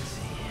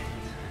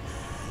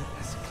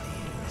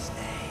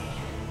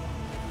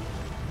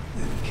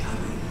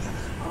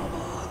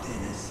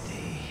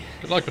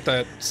 Good luck with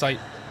that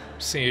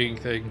sightseeing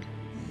thing.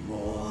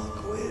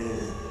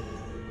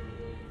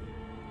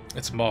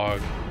 It's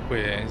Mog.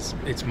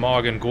 It's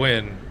Mog and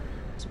Gwyn.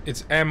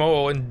 It's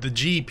Ammo and the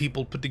G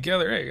people put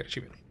together. Hey, I got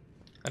achievement.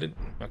 I didn't.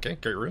 Okay,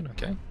 Great Rune.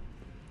 Okay.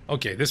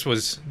 Okay, this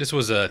was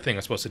a thing I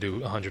was supposed to do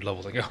 100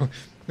 levels ago.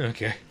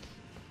 Okay.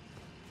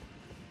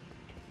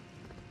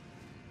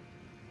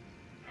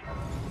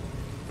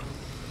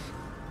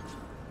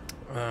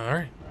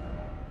 Alright.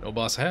 No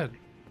boss ahead.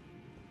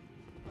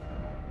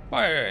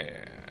 Bye.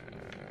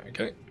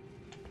 Okay.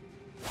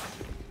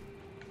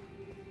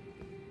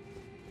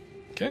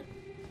 Okay.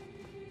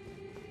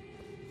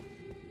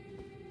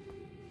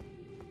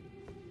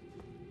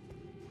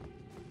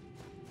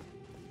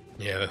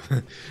 Yeah,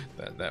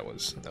 that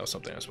was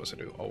something I was supposed to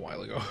do a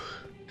while ago.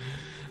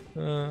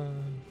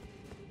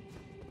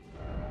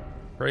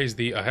 Praise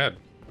the ahead.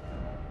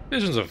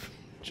 Visions of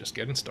just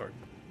getting started.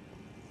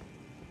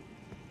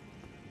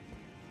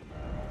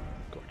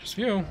 Gorgeous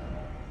view.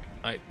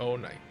 Night, oh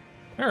night.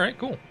 Alright,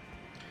 cool.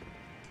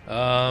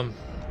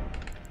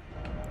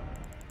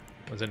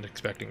 Wasn't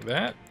expecting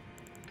that.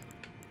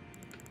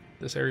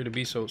 This area to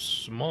be so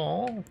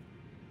small.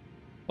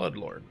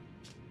 Bloodlord.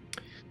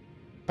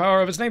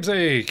 Power of its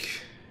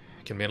namesake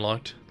can be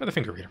unlocked by the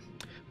finger reader.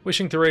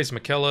 Wishing to raise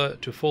Michaela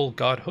to full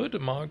godhood,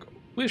 Mog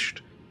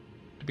wished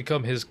to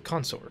become his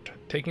consort,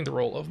 taking the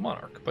role of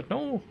monarch. But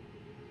no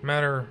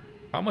matter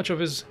how much of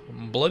his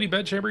bloody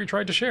bedchamber he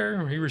tried to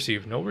share, he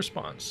received no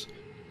response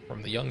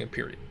from the young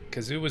Imperial,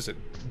 because it was a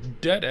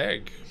dead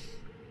egg.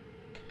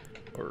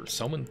 Or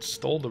someone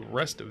stole the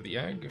rest of the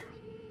egg.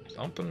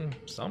 Something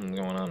going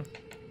on.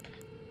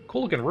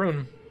 Cool looking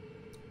rune.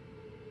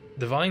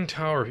 Divine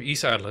Tower of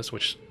East Atlas,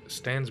 which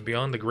stands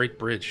beyond the Great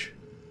Bridge.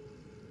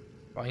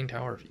 Divine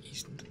Tower of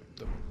East...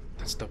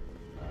 That's the...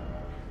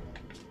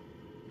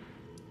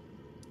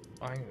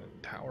 Divine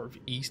Tower of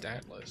East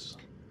Atlas.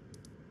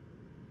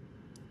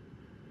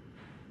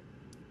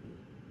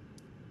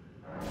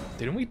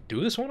 Didn't we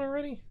do this one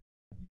already?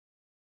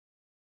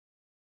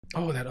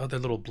 Oh, that other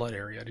little blood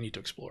area I need to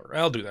explore.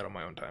 I'll do that on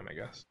my own time, I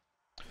guess.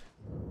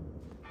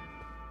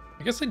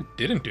 I guess I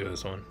didn't do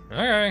this one.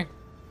 Okay.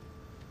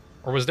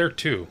 Or was there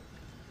two?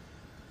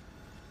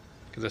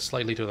 Because it's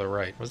slightly to the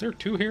right. Was there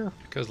two here?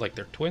 Because, like,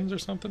 they're twins or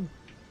something?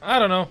 I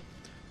don't know.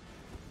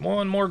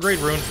 One more great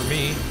rune for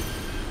me.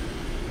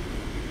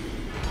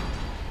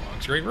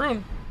 Long's great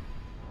rune.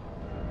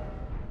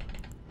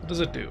 What does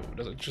it do?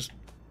 Does it just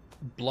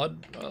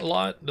blood a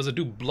lot? Does it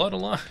do blood a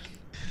lot?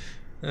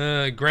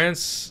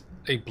 Grants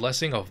a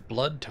blessing of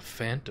blood to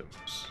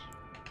phantoms.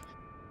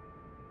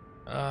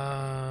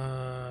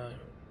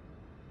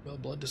 Well,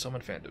 blood to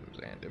summon phantoms,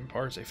 and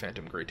imparts a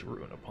phantom great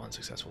rune upon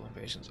successful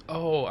invasions.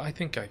 Oh, I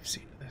think I've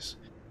seen this.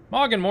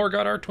 Mog and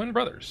Morgott are twin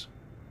brothers,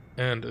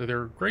 and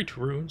their great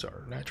runes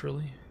are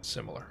naturally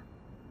similar.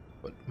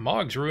 But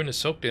Mog's rune is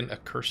soaked in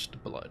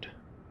accursed blood.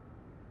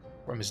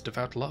 From his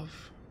devout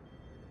love,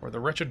 or the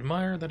wretched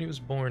mire that he was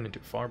born into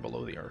far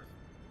below the earth.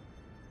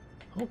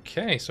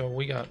 Okay, so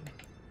we got...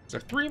 Is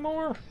there 3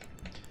 more?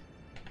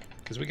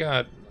 Because we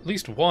got at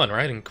least 1,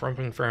 right? In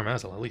Crumping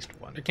Fairmazel, at least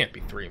 1. There can't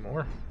be 3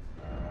 more.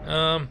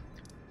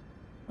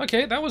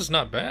 Okay, that was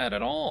not bad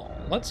at all.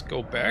 Let's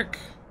go back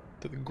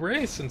to the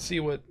Grace and see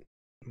what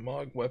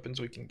Mog weapons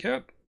we can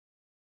get.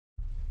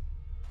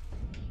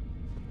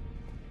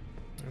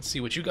 Let's see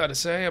what you got to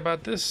say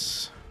about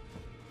this.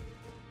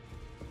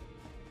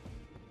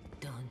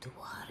 Don't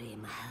worry,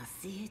 I'll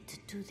see it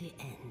to the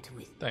end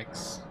with...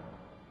 Thanks.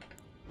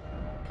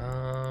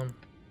 No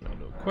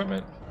new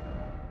equipment.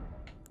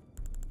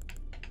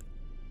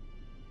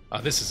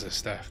 Ah, this is a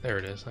staff. There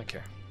it is.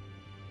 Okay.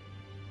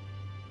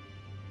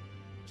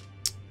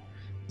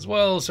 As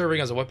well as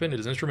serving as a weapon, it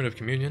is an instrument of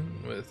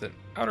communion with an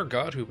outer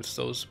god who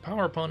bestows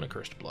power upon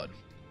accursed blood.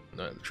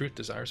 The truth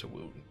desires a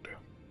wound.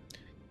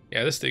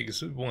 Yeah, this thing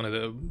is one of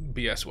the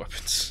BS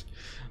weapons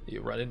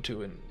you run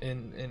into in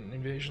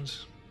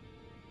invasions.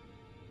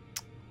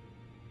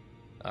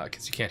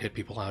 Because you can't hit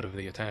people out of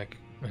the attack,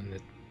 and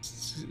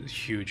it's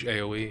huge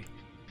AoE.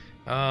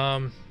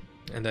 And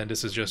then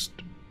this is just...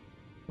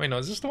 Wait, no,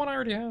 is this the one I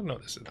already had? No,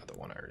 this is not the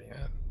one I already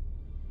had.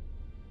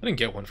 I didn't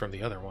get one from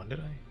the other one, did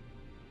I?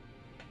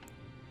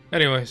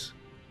 Anyways.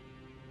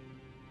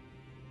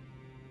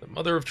 The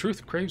Mother of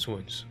Truth craves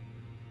wounds.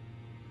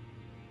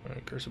 A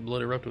curse of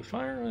blood erupted with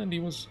fire, and he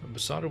was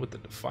besotted with the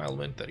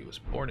defilement that he was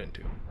born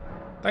into.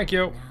 Thank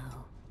you!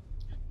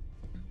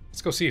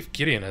 Let's go see if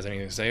Gideon has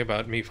anything to say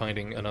about me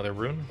finding another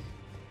rune.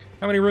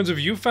 How many runes have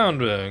you found,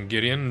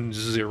 Gideon?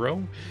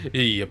 0?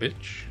 Ya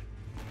bitch.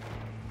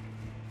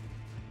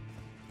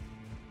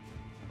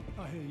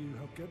 I hear you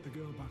helped get the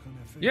girl back on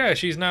her feet. Yeah,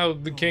 she's now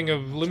the king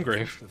of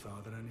Limgrave. The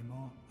father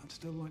anymore. I'd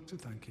still like to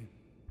thank you.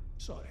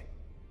 Sorry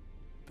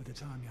for the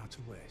time you had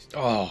to waste.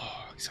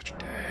 Oh, he's such a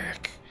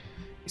dick.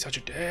 He's such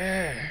a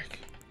dick.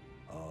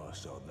 Oh,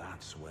 so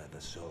that's where the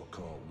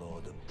so-called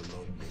Lord of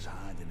Blood was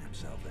hiding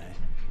himself, eh?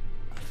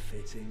 A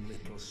fitting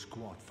little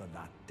squat for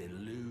that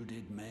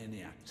deluded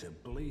maniac to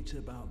bleat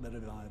about the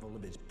revival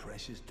of his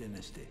precious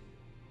dynasty,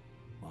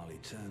 while he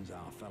turns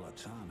our fellow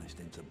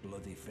tarnished into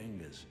bloody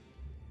fingers.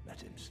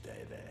 Let him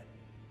stay there.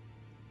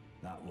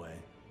 That way,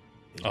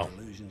 his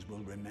delusions will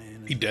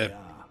remain as they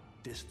are,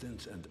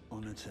 distant and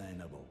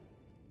unattainable.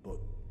 But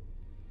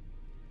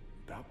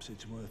perhaps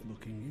it's worth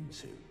looking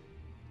into.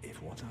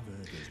 If what I've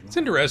heard is It's right,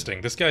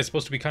 interesting. This guy's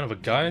supposed to be kind of a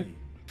guide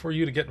for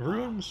you to get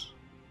rooms,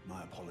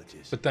 my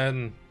apologies. but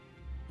then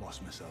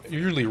Lost myself.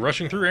 you're usually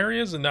rushing through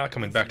areas and not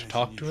coming back to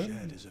talk to Information you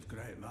him. shared is of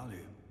great value.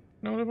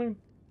 Know what I mean?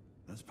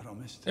 As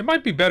promised. It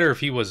might be better if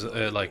he was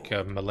like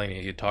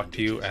Melania. He'd talk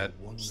to you at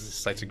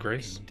Sites of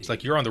Grace. It's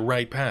like you're on the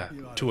right path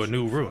You are to a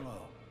new true room.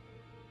 fellow.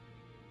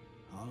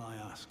 All I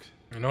ask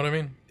You know what I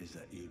mean? is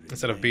that you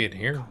Instead of being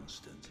remain here.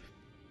 constant.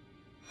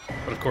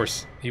 But of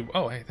course he.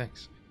 Oh, hey,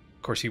 thanks.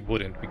 Of course he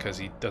wouldn't because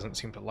he doesn't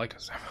seem to like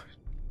us that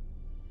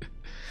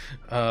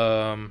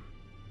much.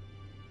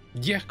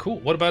 Yeah, cool.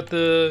 What about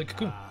the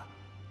cocoon? Ah,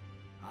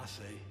 I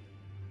see.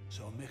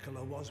 So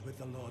Mikola was with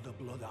the Lord of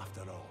Blood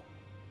after all.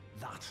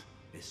 That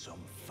is some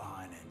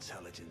fine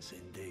intelligence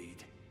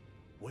indeed.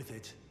 With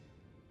it,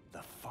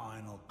 the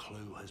final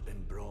clue has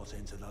been brought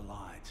into the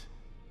light.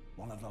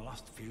 One of the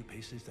last few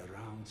pieces of the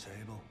round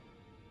table.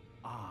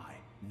 I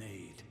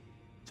need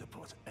to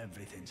put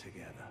everything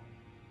together.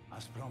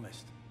 As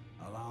promised,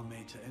 allow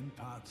me to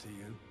impart to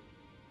you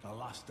the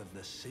last of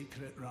the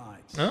secret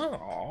rites.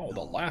 Oh,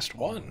 the known last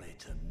one. only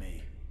to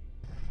me.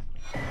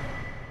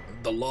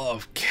 The law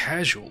of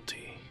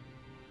casualty.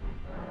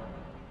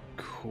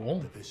 Cool.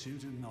 The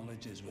pursuit of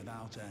knowledge is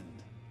without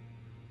end.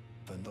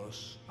 For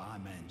thus I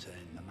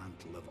maintain the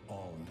mantle of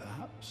all.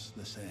 Perhaps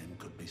the same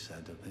could be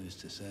said of who's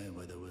to say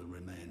whether we'll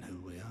remain who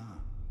we are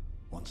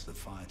once the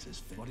fight is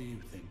finished. What do you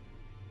think?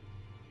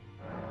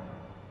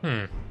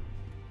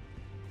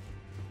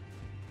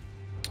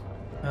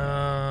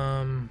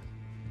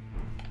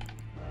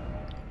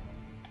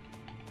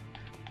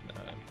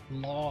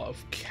 Law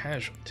of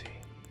casualty.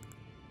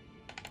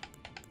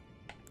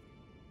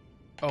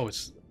 Oh,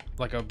 it's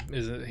like a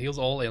it heals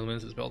all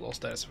ailments, dispels all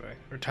status effect.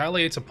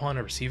 Retaliates upon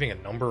receiving a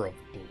number of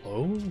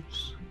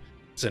blows.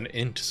 It's an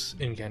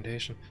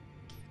incantation.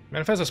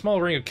 Manifests a small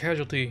ring of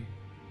casualty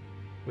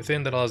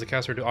within that allows the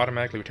caster to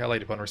automatically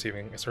retaliate upon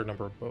receiving a certain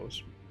number of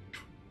blows.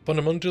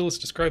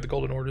 Fundamentalists describe the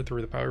Golden Order through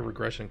the power of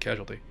regression and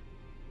casualty.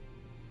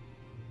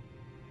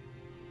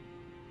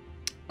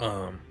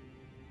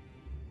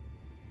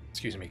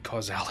 Excuse me,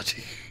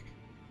 causality.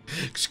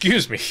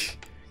 Excuse me.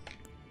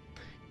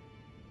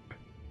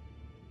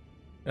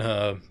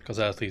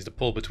 Causality is the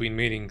pull between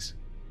meanings,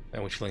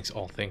 and which links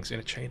all things in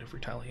a chain of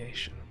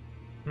retaliation.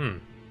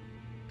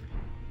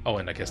 Oh,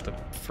 and I guess the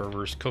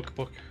Fervor's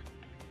cookbook.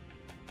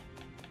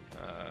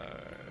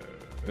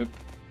 Oop.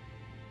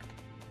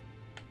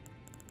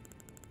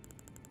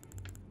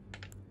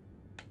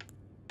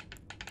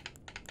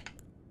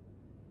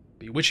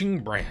 Bewitching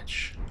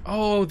Branch.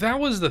 Oh, that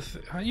was the.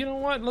 You know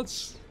what?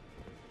 Let's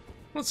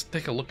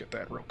take a look at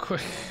that real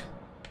quick.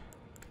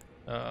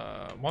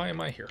 Why am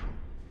I here?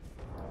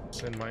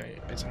 It's in my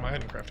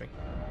item crafting.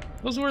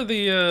 Those were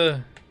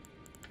the.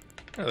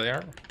 There they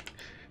are.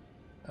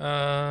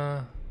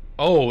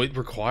 Oh, it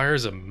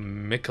requires a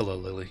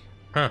Mikola lily.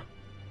 Huh.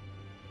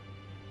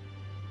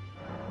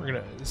 We're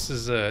gonna. This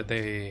is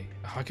they.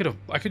 I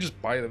could just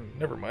buy them.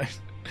 Never mind.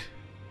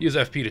 Use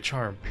FP to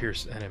charm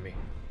pierce enemy.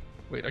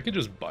 Wait, I could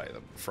just buy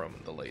them from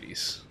the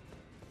ladies.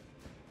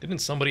 Didn't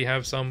somebody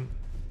have some?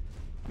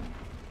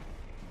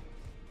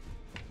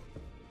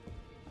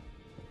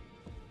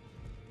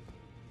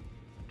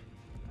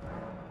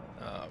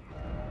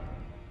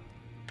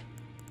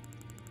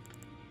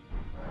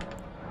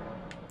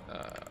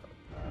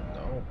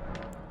 No.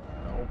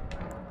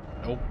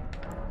 Nope.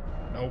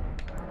 Nope.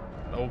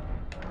 Nope.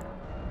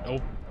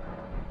 Nope. Nope.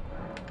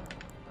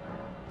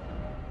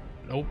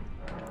 Nope.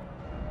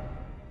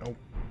 Nope.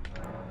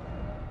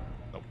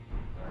 Nope.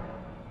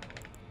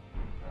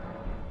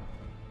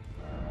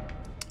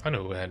 I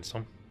know who had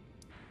some.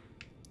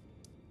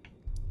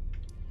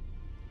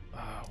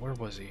 Where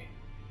was he?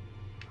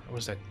 Where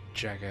was that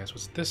jackass?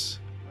 Was it this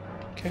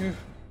cave?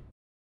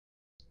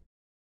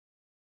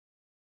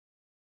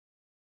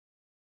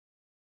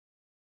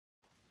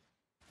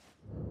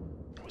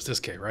 It was this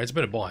cave, right? It's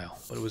been a while,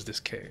 but it was this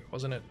cave,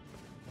 wasn't it?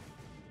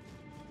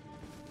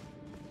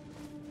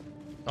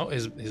 Oh,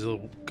 his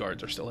little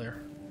guards are still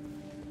here.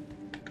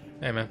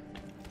 Hey, man.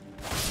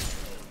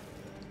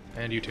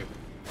 And you too.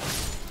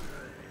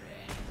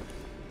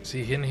 Is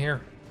he in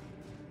here?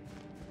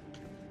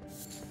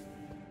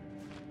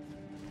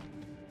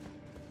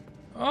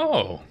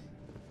 Oh.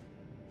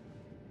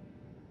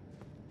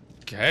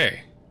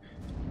 Okay.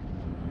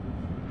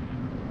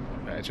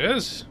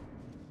 Badges.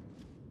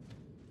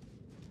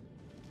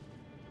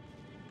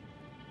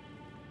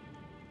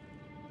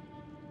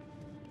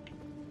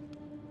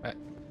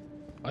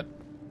 What?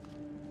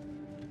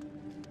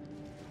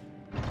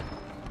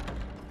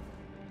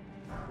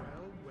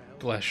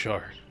 Glass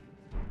shard.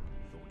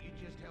 Thought you'd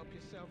just help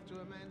yourself to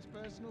a man's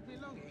personal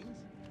belongings?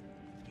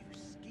 You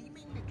scheming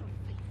little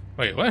thief.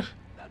 Wait, what?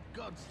 The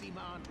gods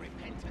demand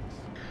repentance.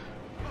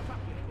 Cough up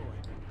your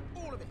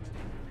coin. All of it.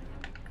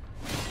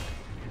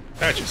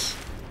 Badges.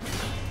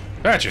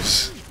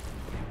 Badges.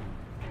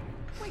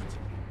 Wait.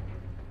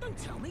 Don't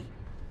tell me.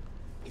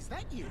 Is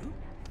that you?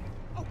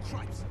 Oh,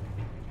 Christ.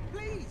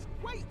 Please,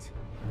 wait.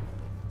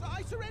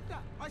 I surrender.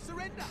 I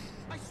surrender.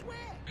 I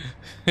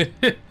swear.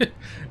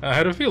 I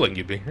had a feeling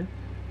you'd be here.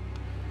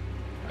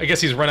 I guess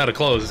he's run out of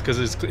clothes because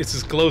it's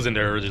his clothes in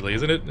there originally,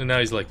 isn't it? And now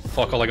he's like,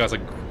 fuck, all I got is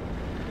a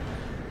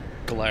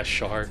glass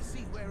shard. To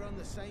see we're on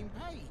the same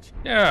page.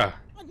 Yeah.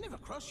 I'd never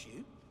cross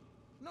you.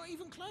 Not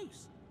even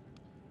close.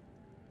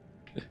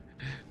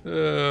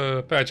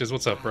 Patches,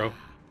 what's up, bro?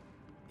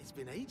 It's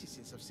been ages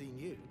since I've seen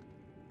you.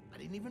 I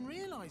didn't even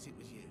realize it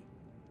was you.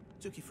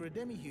 Took you for a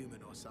demi-human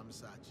or some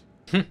such.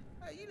 You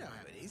know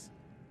how it is.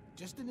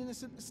 Just an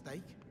innocent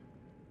mistake.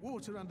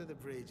 Water under the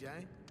bridge,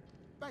 eh?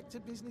 Back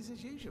to business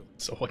as usual.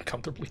 So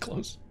uncomfortably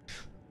close.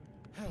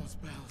 Hell's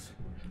bells.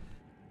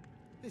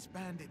 This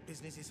bandit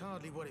business is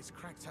hardly what it's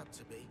cracked up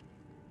to be.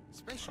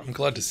 Especially I'm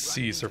glad to if you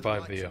see run you into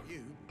survive likes the of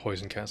you.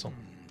 poison castle.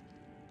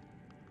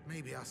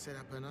 Maybe I'll set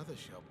up another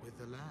shop with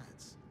the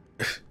lads.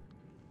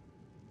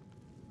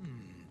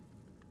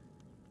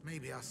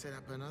 Maybe I'll set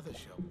up another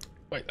shop.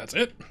 Wait, that's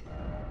it?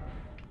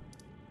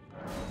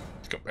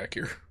 Let's go back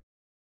here.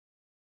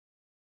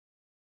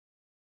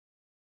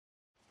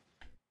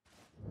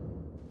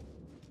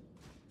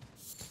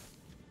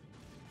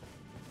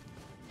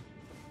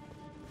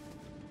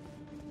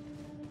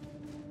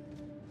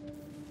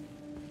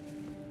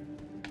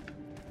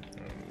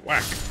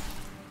 Whack.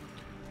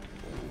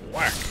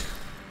 Whack.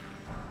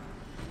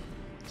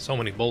 So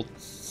many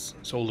bolts,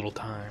 so little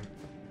time.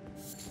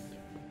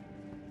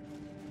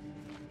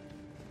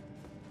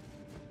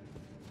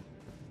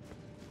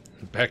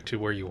 Back to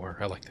where you were.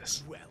 I like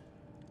this. Well,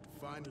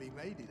 finally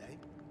made it, eh?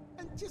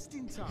 And just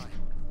in time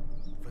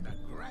for the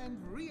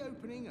grand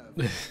reopening of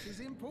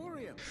Ash's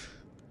Emporium,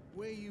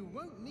 where you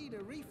won't need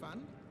a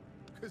refund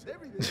because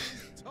everything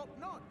is top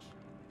notch.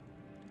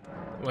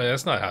 Well,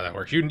 that's not how that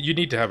works. You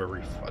need to have a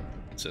refund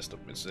system.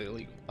 It's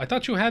illegal. I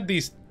thought you had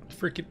these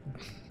freaking.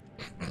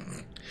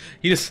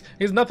 He has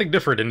nothing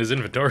different in his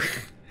inventory.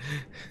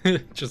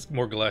 Just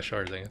more glass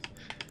shards, I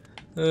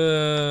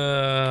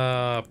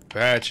guess.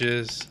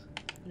 Patches.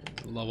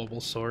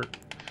 Lovable sort.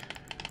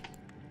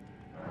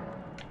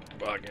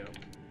 Fuck it.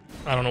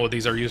 I don't know what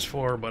these are used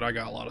for, but I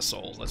got a lot of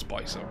souls. Let's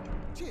buy some.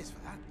 Cheers for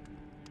that.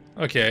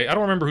 Okay, I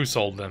don't remember who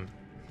sold them.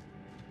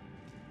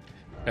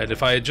 And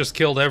if I had just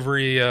killed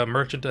every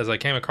merchant as I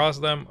came across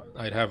them,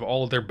 I'd have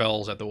all of their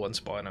bells at the one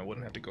spot and I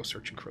wouldn't have to go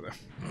searching for them.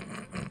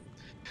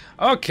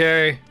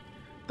 Okay,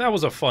 that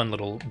was a fun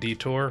little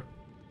detour.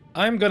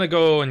 I'm gonna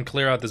go and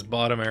clear out this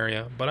bottom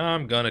area, but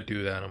I'm gonna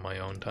do that on my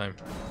own time.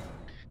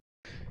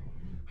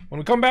 When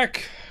we come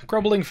back,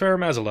 Grumbling Fair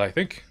Mazzle, I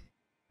think.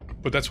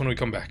 But that's when we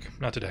come back,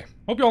 not today.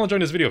 Hope you all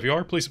enjoyed this video. If you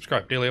are, please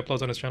subscribe. Daily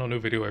uploads on this channel,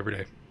 new video every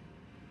day.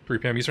 3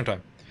 p.m. Eastern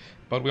Time.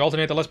 But we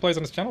alternate the Let's Plays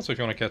on this channel, so if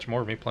you want to catch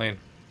more of me playing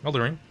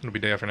Elden Ring, it'll be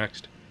day after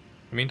next.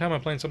 In the meantime,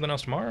 I'm playing something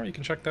else tomorrow. You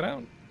can check that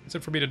out. That's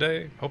it for me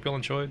today. Hope you all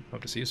enjoyed.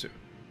 Hope to see you soon.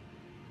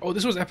 Oh,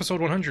 this was episode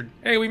 100.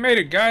 Hey, we made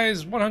it,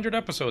 guys! 100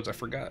 episodes. I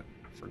forgot.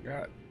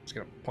 I was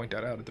going to point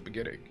that out at the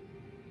beginning.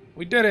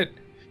 We did it!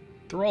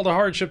 Through all the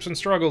hardships and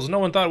struggles, no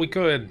one thought we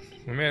could.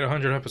 We made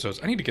 100 episodes.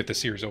 I need to get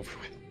this series over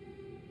with.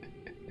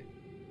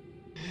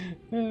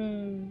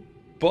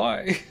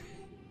 Bye.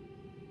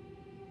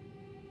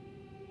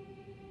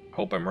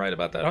 Hope I'm right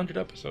about that 100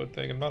 episode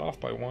thing. I'm not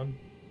off by one.